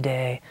world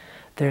today,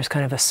 there's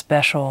kind of a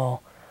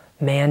special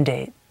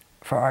mandate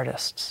for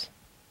artists?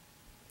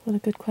 What a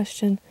good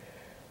question.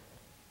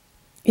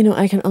 You know,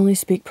 I can only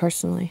speak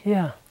personally.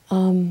 Yeah.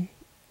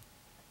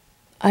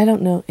 I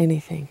don't know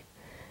anything.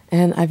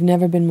 And I've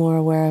never been more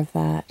aware of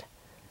that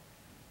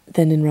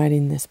than in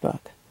writing this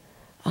book.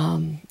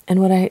 And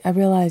what I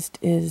realized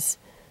is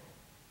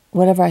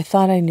whatever I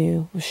thought I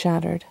knew was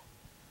shattered.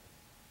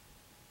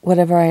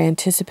 Whatever I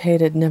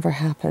anticipated never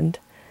happened.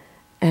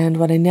 And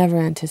what I never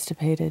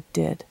anticipated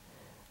did,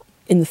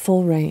 in the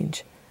full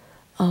range.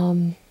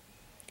 So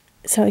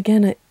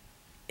again,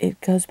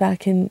 it goes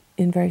back in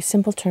very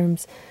simple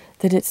terms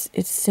that it's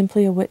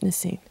simply a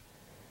witnessing.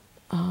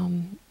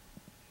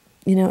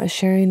 You know, a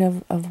sharing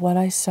of what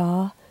I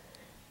saw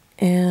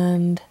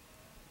and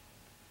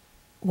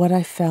what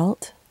I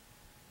felt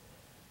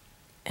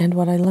and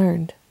what I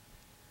learned.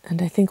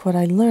 And I think what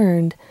I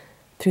learned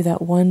through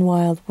that one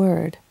wild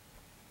word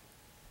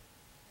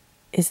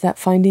is that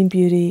finding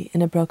beauty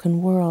in a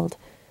broken world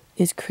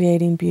is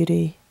creating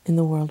beauty in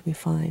the world we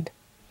find.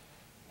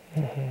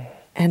 Mm-hmm.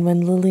 And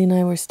when Lily and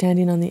I were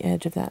standing on the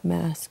edge of that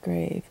mass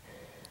grave,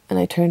 and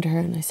I turned to her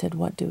and I said,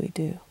 "What do we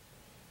do?"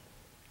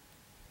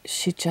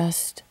 She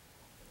just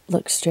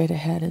looked straight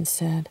ahead and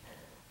said,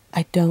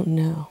 "I don't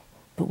know,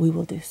 but we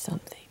will do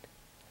something."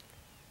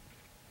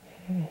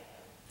 Mm.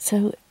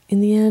 So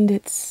in the end,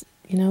 it's,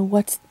 you know,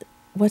 what's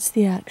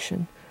the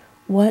action?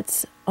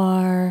 What's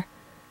our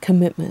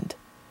commitment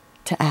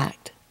to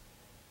act?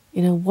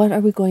 You know, what are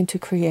we going to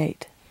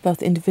create,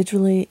 both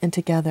individually and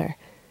together,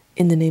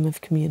 in the name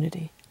of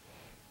community?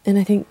 And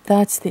I think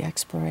that's the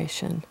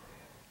exploration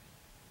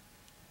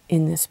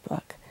in this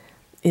book.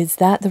 Is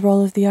that the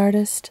role of the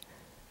artist?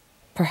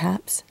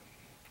 Perhaps.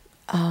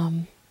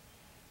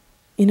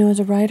 You know,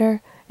 as a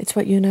writer, it's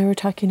what you and I were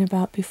talking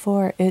about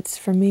before.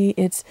 For me,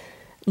 it's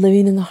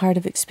living in the heart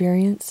of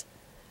experience,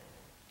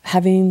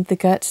 having the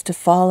guts to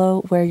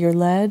follow where you're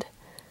led,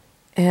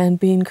 and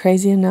being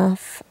crazy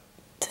enough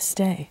to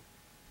stay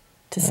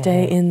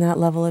in that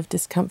level of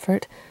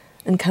discomfort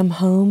and come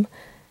home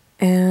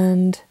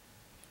and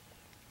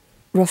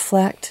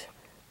reflect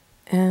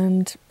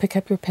and pick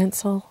up your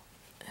pencil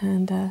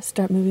and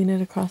start moving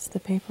it across the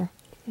paper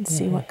and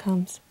see what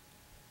comes.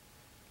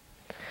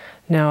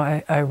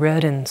 Now, I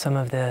read in some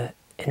of the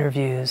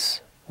interviews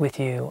with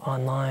you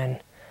online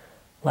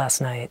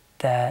last night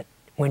that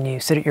when you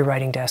sit at your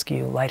writing desk,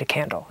 you light a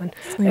candle. And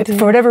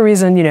for whatever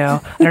reason, you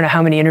know, I don't know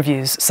how many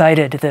interviews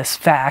cited this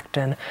fact.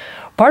 And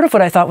part of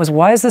what I thought was,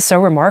 why is this so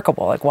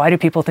remarkable? Like, why do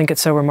people think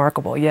it's so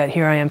remarkable? Yet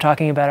here I am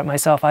talking about it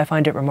myself. I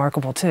find it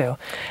remarkable too.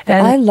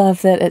 And I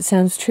love that it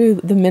sounds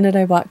true. The minute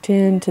I walked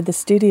into the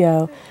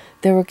studio,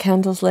 there were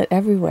candles lit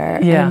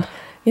everywhere. Yeah. And,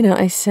 you know,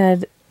 I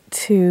said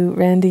to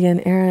Randy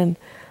and Aaron,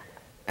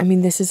 I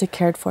mean, this is a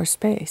cared for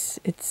space.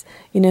 It's,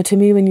 you know, to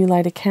me, when you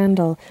light a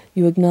candle,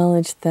 you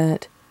acknowledge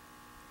that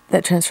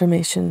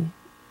transformation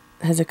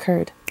has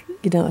occurred.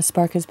 You know, a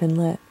spark has been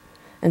lit.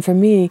 And for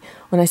me,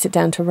 when I sit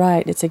down to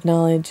write, it's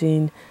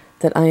acknowledging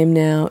that I am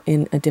now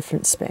in a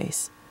different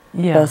space,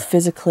 both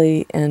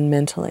physically and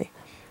mentally.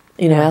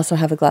 You know, I also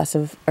have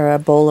a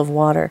bowl of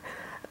water,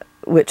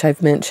 which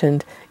I've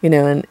mentioned, you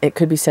know, and it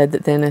could be said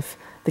that then if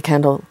the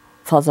candle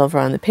falls over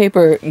on the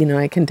paper, you know,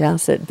 I can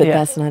douse it, but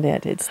that's not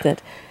it. It's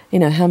that, you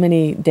know, how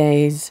many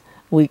days,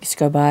 weeks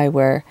go by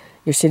where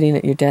you're sitting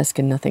at your desk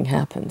and nothing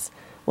happens?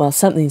 Well,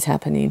 something's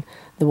happening.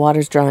 The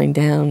water's drawing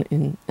down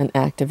in an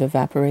act of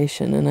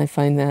evaporation, and I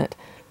find that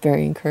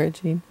very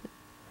encouraging.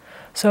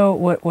 So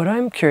what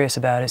I'm curious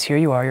about is, here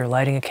you are, you're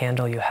lighting a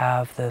candle, you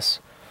have this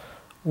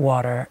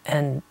water,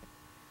 and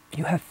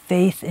you have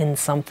faith in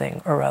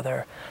something or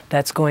other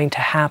that's going to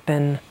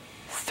happen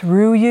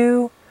through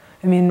you.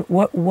 I mean,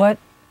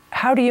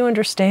 how do you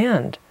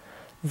understand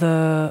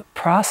the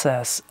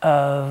process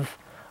of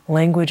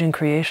language and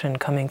creation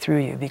coming through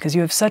you? Because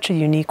you have such a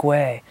unique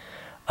way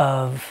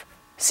of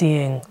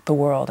seeing the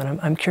world. And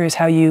I'm curious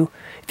how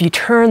if you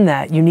turn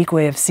that unique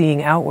way of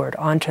seeing outward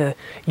onto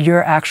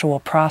your actual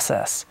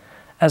process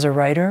as a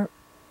writer,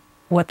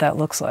 what that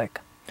looks like.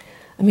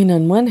 I mean,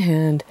 on one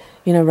hand,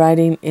 you know,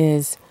 writing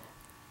is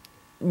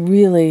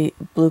really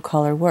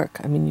blue-collar work.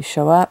 I mean, you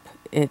show up,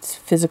 it's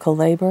physical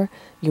labor,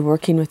 you're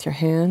working with your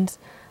hands,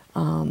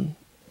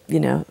 you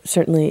know,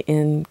 certainly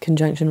in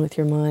conjunction with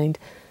your mind.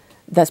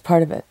 That's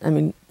part of it. I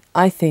mean,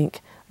 I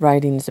think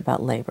writing is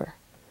about labor.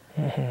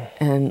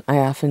 Mm-hmm. And I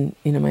often,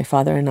 you know, my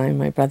father and I and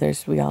my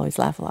brothers, we always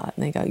laugh a lot.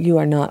 And they go, "You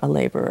are not a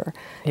laborer,"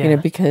 you know,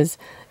 because,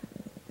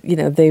 you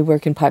know, they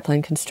work in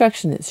pipeline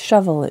construction. It's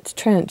shovel, it's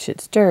trench,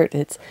 it's dirt.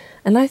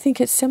 And I think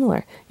it's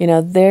similar. You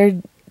know,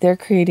 they're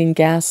creating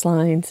gas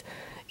lines,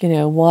 you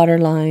know, water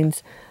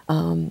lines,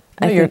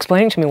 You're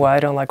explaining to me why I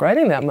don't like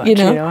writing that much.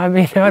 I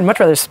mean, I'd much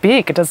rather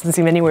speak. It doesn't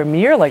seem anywhere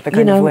near like the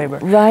kind of labor.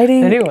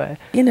 Writing, anyway.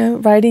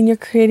 Writing, you're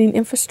creating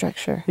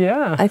infrastructure.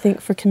 Yeah. I think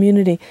for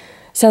community.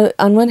 So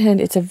on one hand,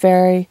 it's a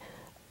very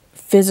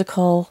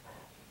physical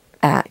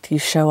act. You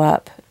show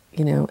up,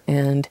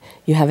 and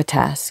you have a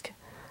task.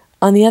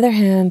 On the other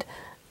hand,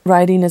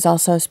 writing is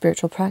also a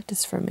spiritual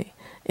practice for me.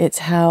 It's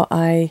how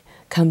I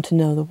come to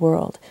know the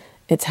world.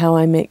 It's how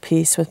I make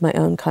peace with my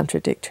own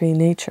contradictory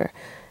nature.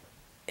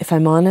 If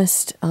I'm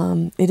honest,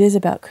 it is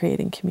about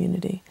creating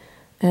community.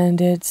 And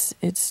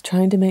it's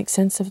trying to make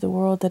sense of the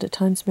world that at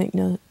times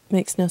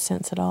makes no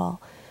sense at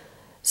all.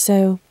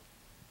 So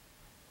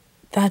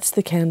that's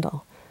the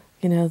candle,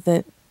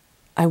 that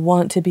I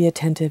want to be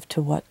attentive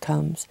to what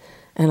comes.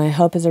 And I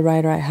hope as a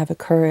writer I have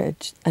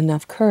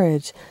enough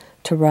courage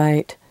to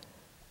write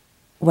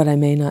what I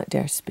may not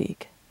dare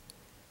speak.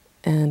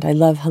 And I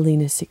love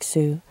Helena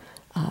Sixou.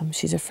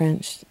 She's a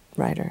French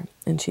writer,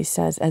 and she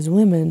says, as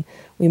women,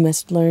 we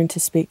must learn to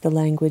speak the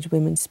language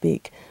women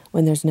speak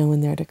when there's no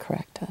one there to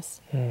correct us.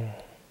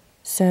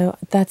 So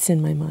that's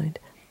in my mind.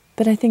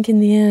 But I think in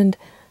the end,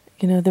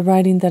 the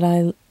writing that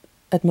I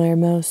admire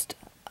most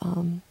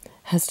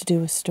has to do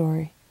with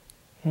story.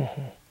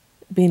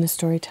 Being a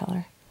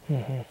storyteller.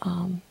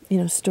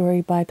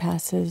 Story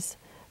bypasses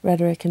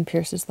rhetoric and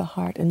pierces the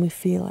heart, and we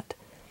feel it.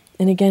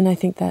 And again, I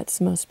think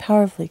that's most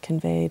powerfully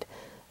conveyed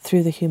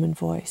through the human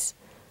voice.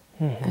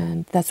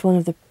 And that's one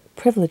of the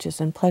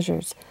privileges and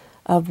pleasures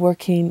of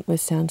working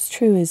with Sounds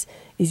True is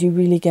you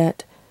really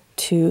get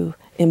to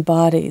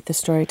embody the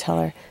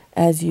storyteller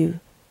as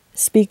you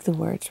speak the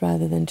words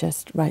rather than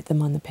just write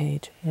them on the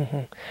page.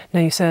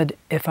 Now you said,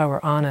 if I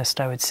were honest,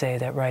 I would say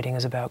that writing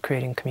is about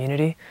creating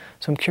community.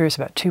 So I'm curious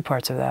about two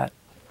parts of that.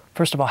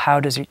 First of all, how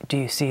do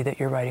you see that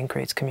your writing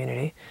creates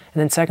community? And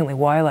then secondly,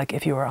 why,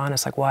 if you were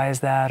honest, why is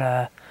that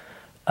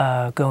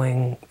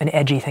an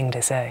edgy thing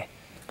to say?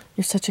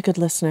 You're such a good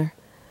listener.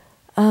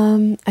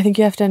 I think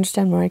you have to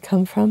understand where I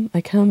come from.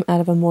 I come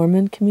out of a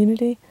Mormon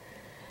community,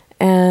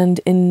 and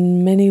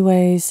in many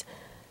ways,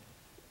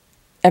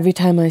 every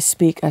time I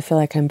speak, I feel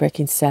like I'm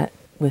breaking set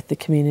with the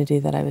community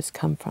that I was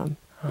come from,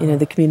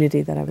 the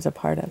community that I was a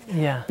part of.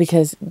 Yeah.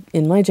 Because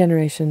in my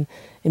generation,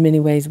 in many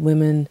ways,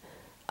 women,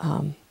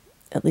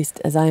 at least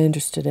as I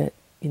understood it,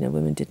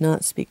 women did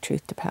not speak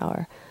truth to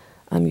power.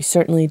 You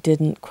certainly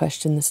didn't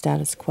question the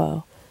status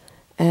quo.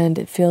 And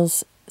it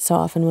feels so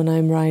often when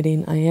I'm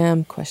writing, I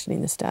am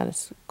questioning the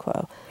status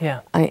quo. Yeah.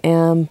 I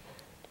am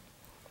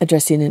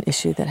addressing an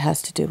issue that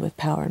has to do with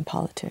power and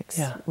politics,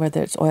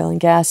 whether it's oil and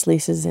gas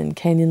leases in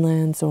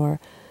canyonlands or,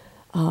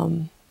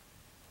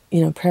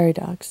 prairie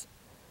dogs.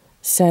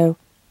 So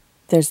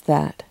there's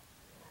that.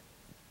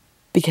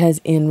 Because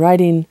in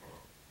writing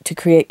to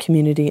create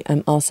community,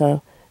 I'm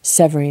also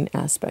severing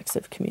aspects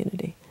of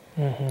community.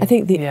 I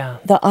think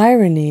the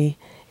irony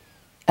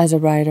as a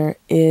writer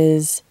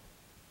is,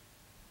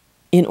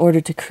 in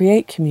order to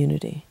create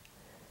community,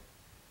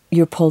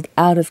 you're pulled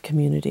out of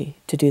community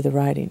to do the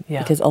writing.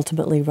 Yeah. Because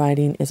ultimately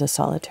writing is a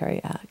solitary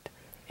act.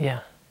 Yeah.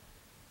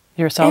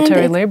 You're a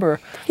solitary laborer.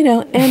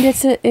 And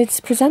it's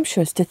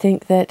presumptuous to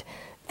think that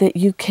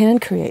you can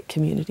create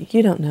community.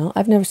 You don't know.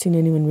 I've never seen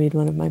anyone read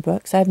one of my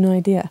books. I have no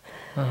idea.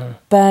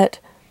 But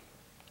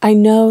I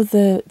know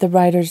the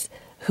writers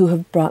who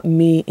have brought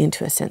me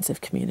into a sense of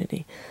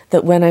community.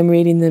 That when I'm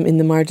reading them in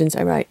the margins,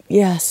 I write,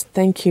 yes,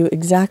 thank you,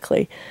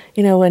 exactly.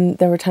 When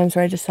there were times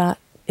where I just thought,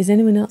 is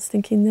anyone else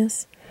thinking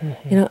this?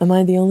 Am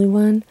I the only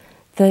one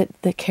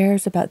that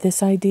cares about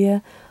this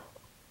idea?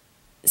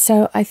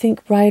 So I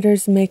think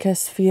writers make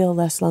us feel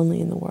less lonely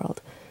in the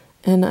world.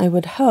 And I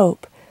would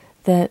hope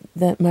that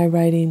my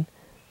writing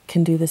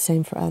can do the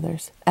same for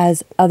others,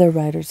 as other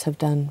writers have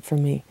done for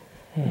me.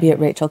 Be it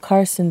Rachel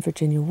Carson,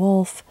 Virginia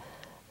Woolf,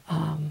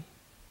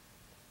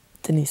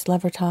 Denise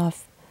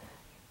Levertov,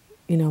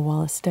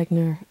 Wallace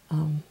Stegner,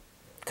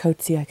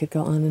 Coetzee. I could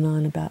go on and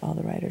on about all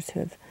the writers who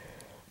have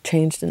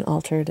changed and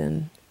altered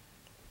and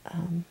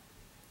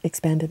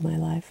expanded my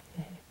life.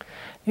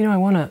 I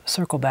want to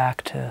circle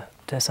back to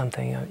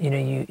something.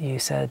 You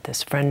said,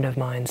 this friend of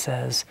mine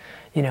says,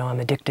 I'm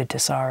addicted to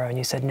sorrow. And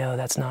you said, no,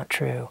 that's not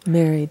true.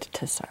 Married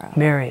to sorrow.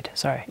 Married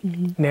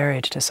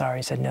to sorrow.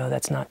 You said, no,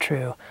 that's not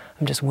true.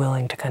 I'm just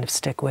willing to kind of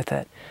stick with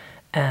it.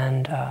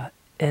 And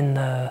in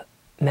the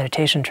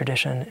meditation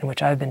tradition in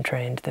which I've been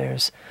trained,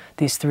 there's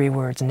these three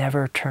words: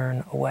 never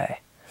turn away.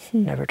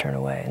 Never turn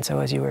away. And so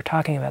as you were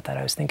talking about that,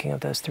 I was thinking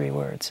of those three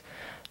words: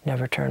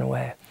 never turn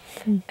away.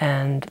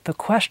 And the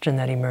question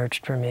that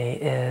emerged for me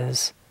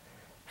is,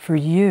 for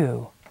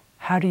you,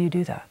 how do you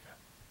do that?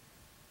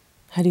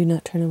 How do you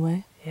not turn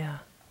away? Yeah.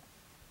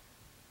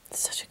 It's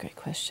such a great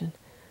question.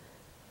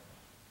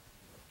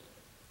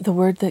 The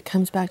word that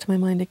comes back to my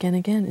mind again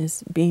and again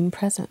is being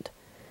present.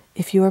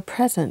 If you are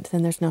present,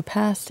 then there's no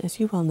past, as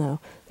you well know.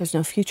 There's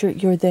no future.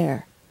 You're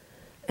there.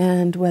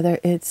 And whether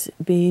it's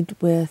be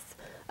with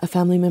a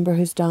family member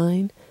who's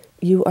dying,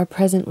 you are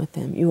present with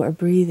them. You are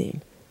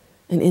breathing.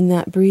 And in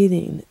that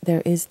breathing,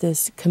 there is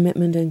this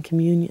commitment and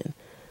communion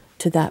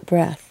to that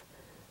breath,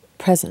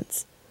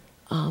 presence.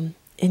 And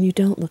you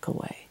don't look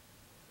away.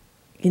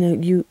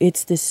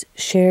 it's this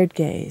shared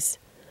gaze.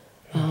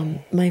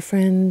 My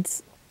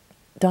friend's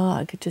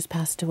dog just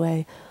passed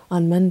away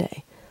on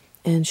Monday,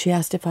 and she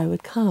asked if I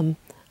would come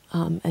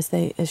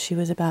as she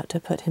was about to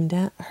put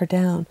her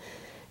down.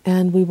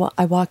 And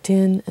I walked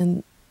in,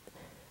 and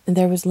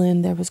there was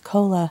Lynn, there was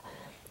Cola,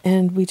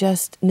 and we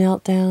just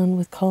knelt down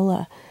with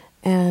Cola,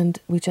 and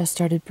we just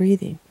started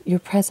breathing. You're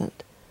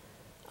present.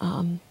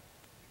 And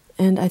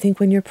I think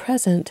when you're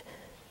present,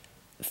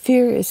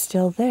 fear is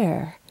still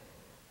there,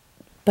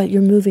 but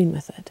you're moving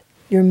with it.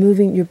 You're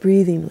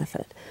breathing with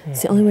it.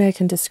 It's the only way I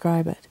can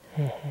describe it.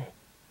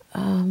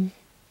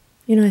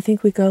 I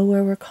think we go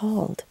where we're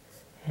called.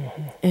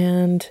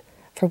 And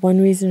for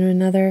one reason or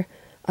another,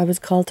 I was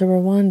called to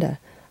Rwanda.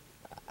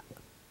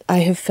 I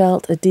have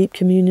felt a deep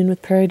communion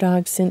with prairie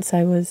dogs since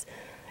I was,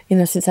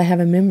 since I have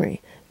a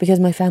memory, because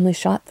my family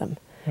shot them.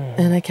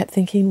 And I kept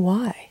thinking,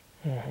 why?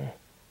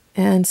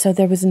 And so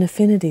there was an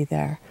affinity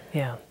there.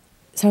 Yeah.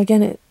 So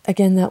again,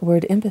 that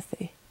word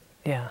empathy.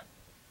 Yeah.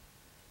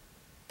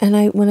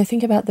 And when I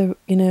think about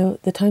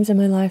the times in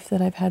my life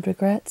that I've had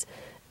regrets,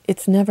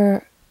 it's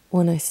never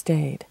when I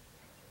stayed.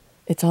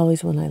 It's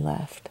always when I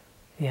left.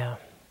 Yeah.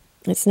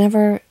 It's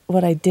never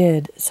what I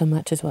did so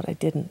much as what I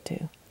didn't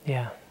do.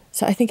 Yeah.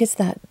 So I think it's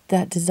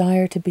that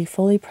desire to be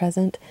fully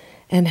present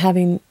and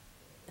having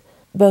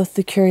both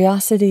the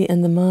curiosity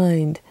and the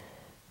mind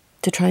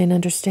to try and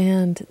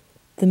understand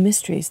the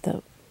mysteries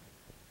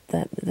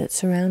that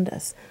surround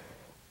us,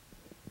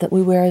 that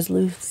we wear as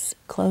loose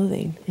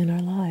clothing in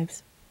our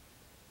lives.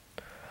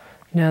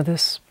 Now,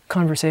 this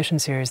conversation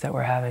series that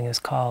we're having is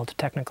called,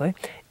 technically,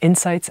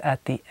 Insights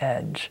at the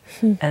Edge.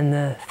 And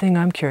the thing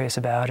I'm curious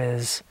about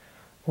is,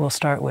 we'll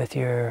start with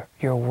your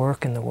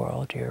work in the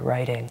world, your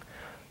writing,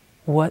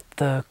 what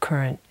the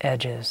current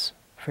edge is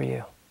for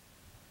you,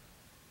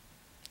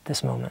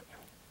 this moment.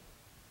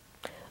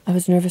 I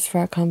was nervous for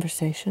our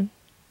conversation.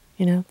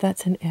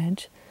 That's an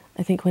edge.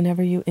 I think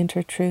whenever you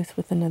enter truth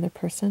with another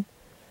person,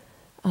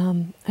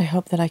 I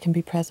hope that I can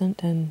be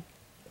present and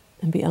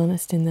be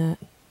honest in that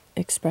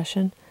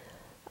expression.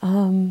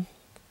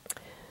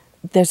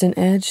 There's an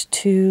edge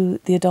to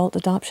the adult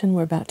adoption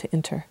we're about to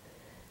enter,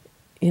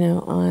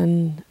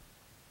 on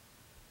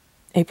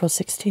April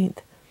 16th.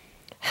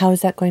 How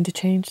is that going to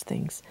change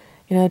things?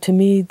 To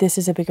me, this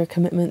is a bigger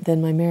commitment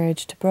than my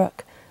marriage to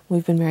Brooke.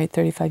 We've been married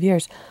 35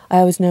 years. I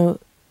always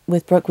know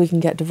with Brooke we can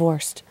get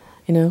divorced.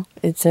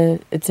 It's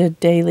a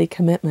daily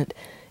commitment.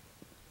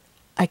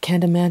 I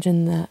can't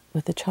imagine that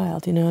with a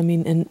child,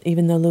 and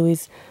even though Louis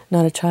is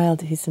not a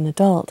child, he's an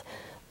adult.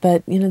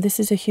 But, this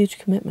is a huge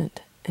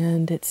commitment,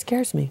 and it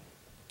scares me.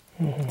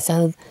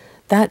 So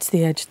that's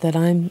the edge that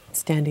I'm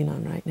standing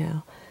on right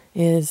now,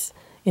 is,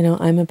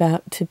 I'm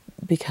about to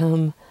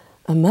become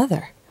a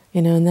mother,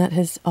 and that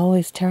has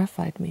always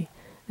terrified me.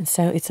 And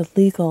so it's a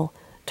legal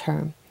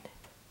term,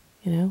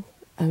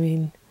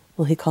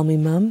 will he call me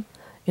Mum?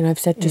 I've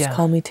said, just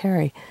call me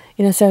Terry.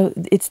 So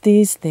it's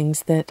these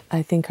things that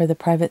I think are the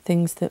private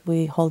things that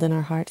we hold in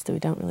our hearts that we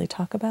don't really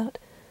talk about.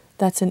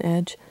 That's an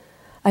edge.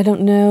 I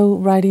don't know,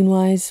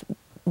 writing-wise,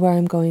 where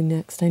I'm going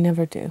next. I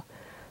never do.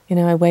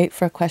 I wait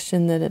for a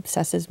question that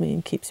obsesses me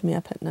and keeps me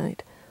up at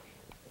night.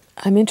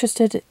 I'm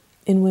interested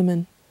in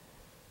women.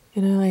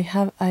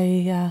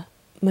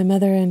 My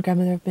mother and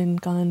grandmother have been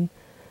gone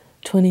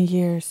 20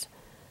 years.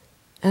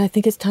 And I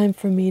think it's time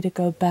for me to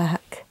go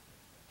back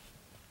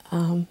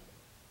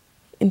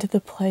into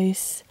the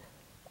place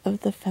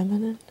of the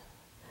feminine.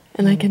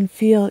 And I can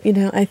feel,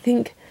 I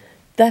think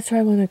that's where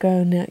I want to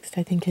go next,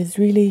 I think, is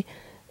really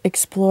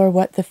explore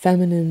what the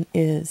feminine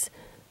is.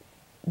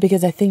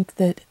 Because I think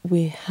that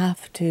we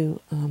have to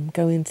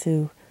go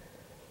into...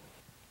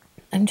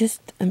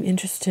 I'm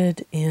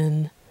interested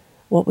in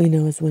what we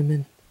know as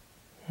women.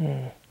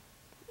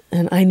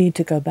 And I need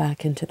to go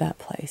back into that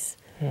place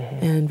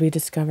and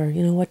rediscover,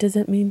 what does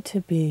it mean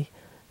to be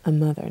a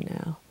mother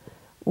now?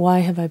 Why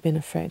have I been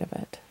afraid of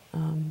it?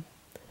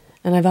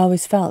 And I've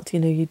always felt,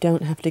 you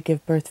don't have to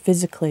give birth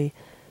physically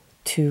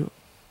to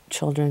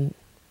children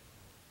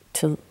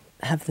to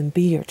have them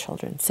be your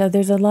children. So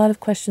there's a lot of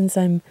questions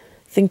I'm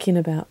thinking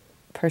about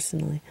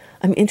personally.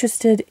 I'm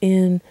interested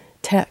in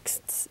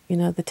texts,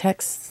 the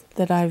texts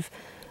that I've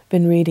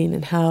been reading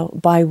and how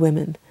by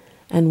women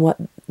and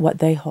what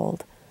they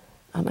hold.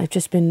 I've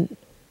just been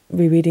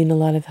rereading a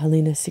lot of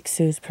Helena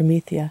Sixou's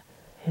Promethea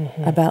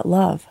about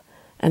love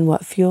and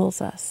what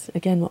fuels us,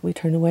 again, what we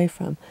turn away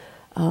from.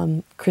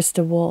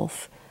 Krista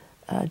Wolf,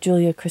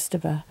 Julia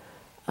Kristeva,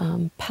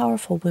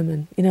 powerful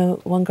women.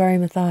 Wangari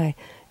Maathai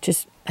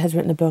just has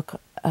written a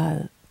book,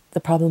 The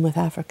Problem with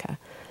Africa.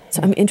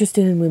 So I'm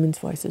interested in women's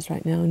voices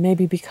right now, and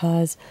maybe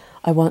because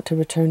I want to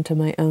return to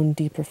my own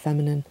deeper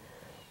feminine.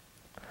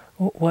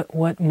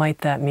 What might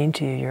that mean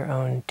to you, your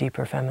own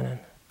deeper feminine?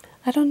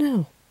 I don't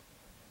know.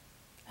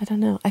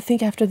 I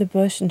think after the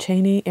Bush and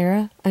Cheney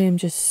era, I am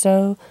just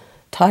so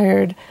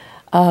tired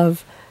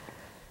of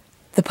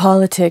the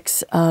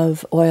politics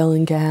of oil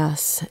and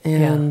gas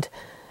and,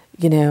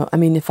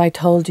 if I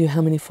told you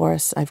how many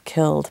forests I've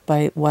killed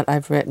by what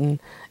I've written,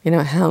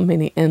 how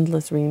many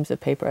endless reams of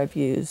paper I've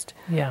used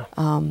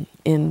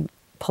in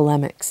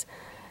polemics.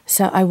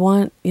 So I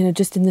want,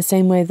 just in the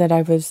same way that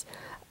I was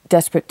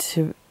desperate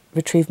to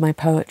retrieve my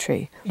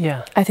poetry,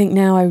 I think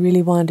now I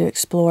really want to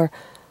explore,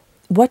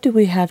 what do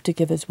we have to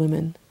give as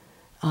women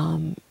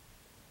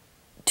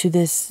to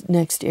this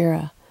next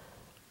era,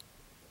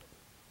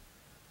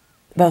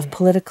 both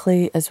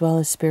politically as well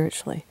as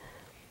spiritually?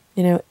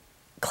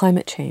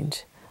 Climate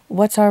change.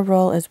 What's our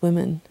role as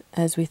women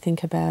as we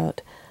think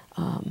about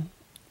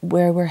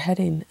where we're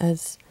heading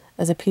as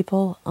a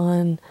people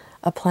on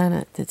a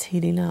planet that's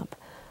heating up?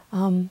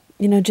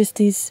 Just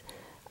these,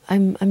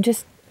 I'm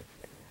just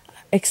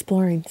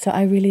exploring, so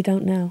I really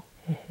don't know.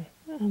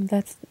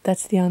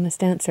 That's the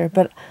honest answer.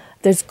 But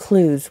there's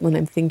clues when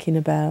I'm thinking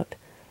about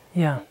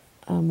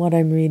what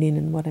I'm reading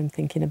and what I'm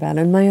thinking about,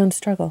 and my own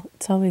struggle.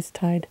 It's always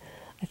tied,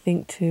 I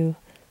think, to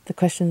the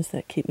questions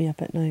that keep me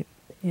up at night.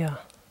 Yeah.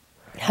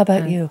 How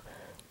about you?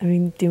 Do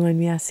you mind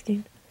me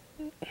asking?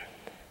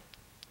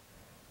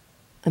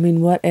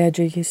 What edge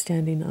are you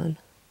standing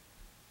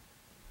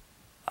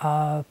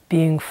on?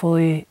 Being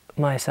fully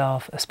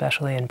myself,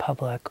 especially in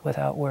public,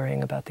 without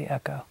worrying about the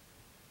echo.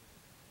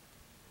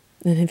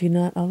 And have you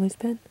not always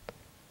been?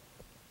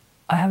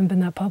 I haven't been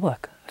that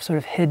public. I've sort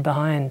of hid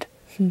behind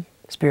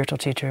spiritual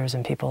teachers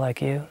and people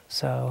like you.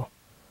 So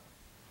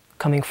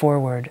coming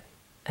forward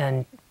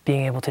and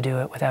being able to do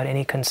it without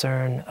any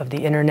concern of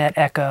the internet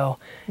echo,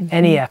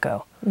 any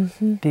echo,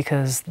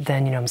 because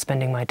then, I'm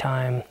spending my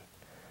time,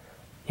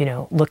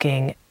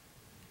 looking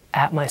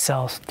at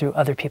myself through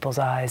other people's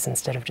eyes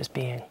instead of just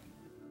being.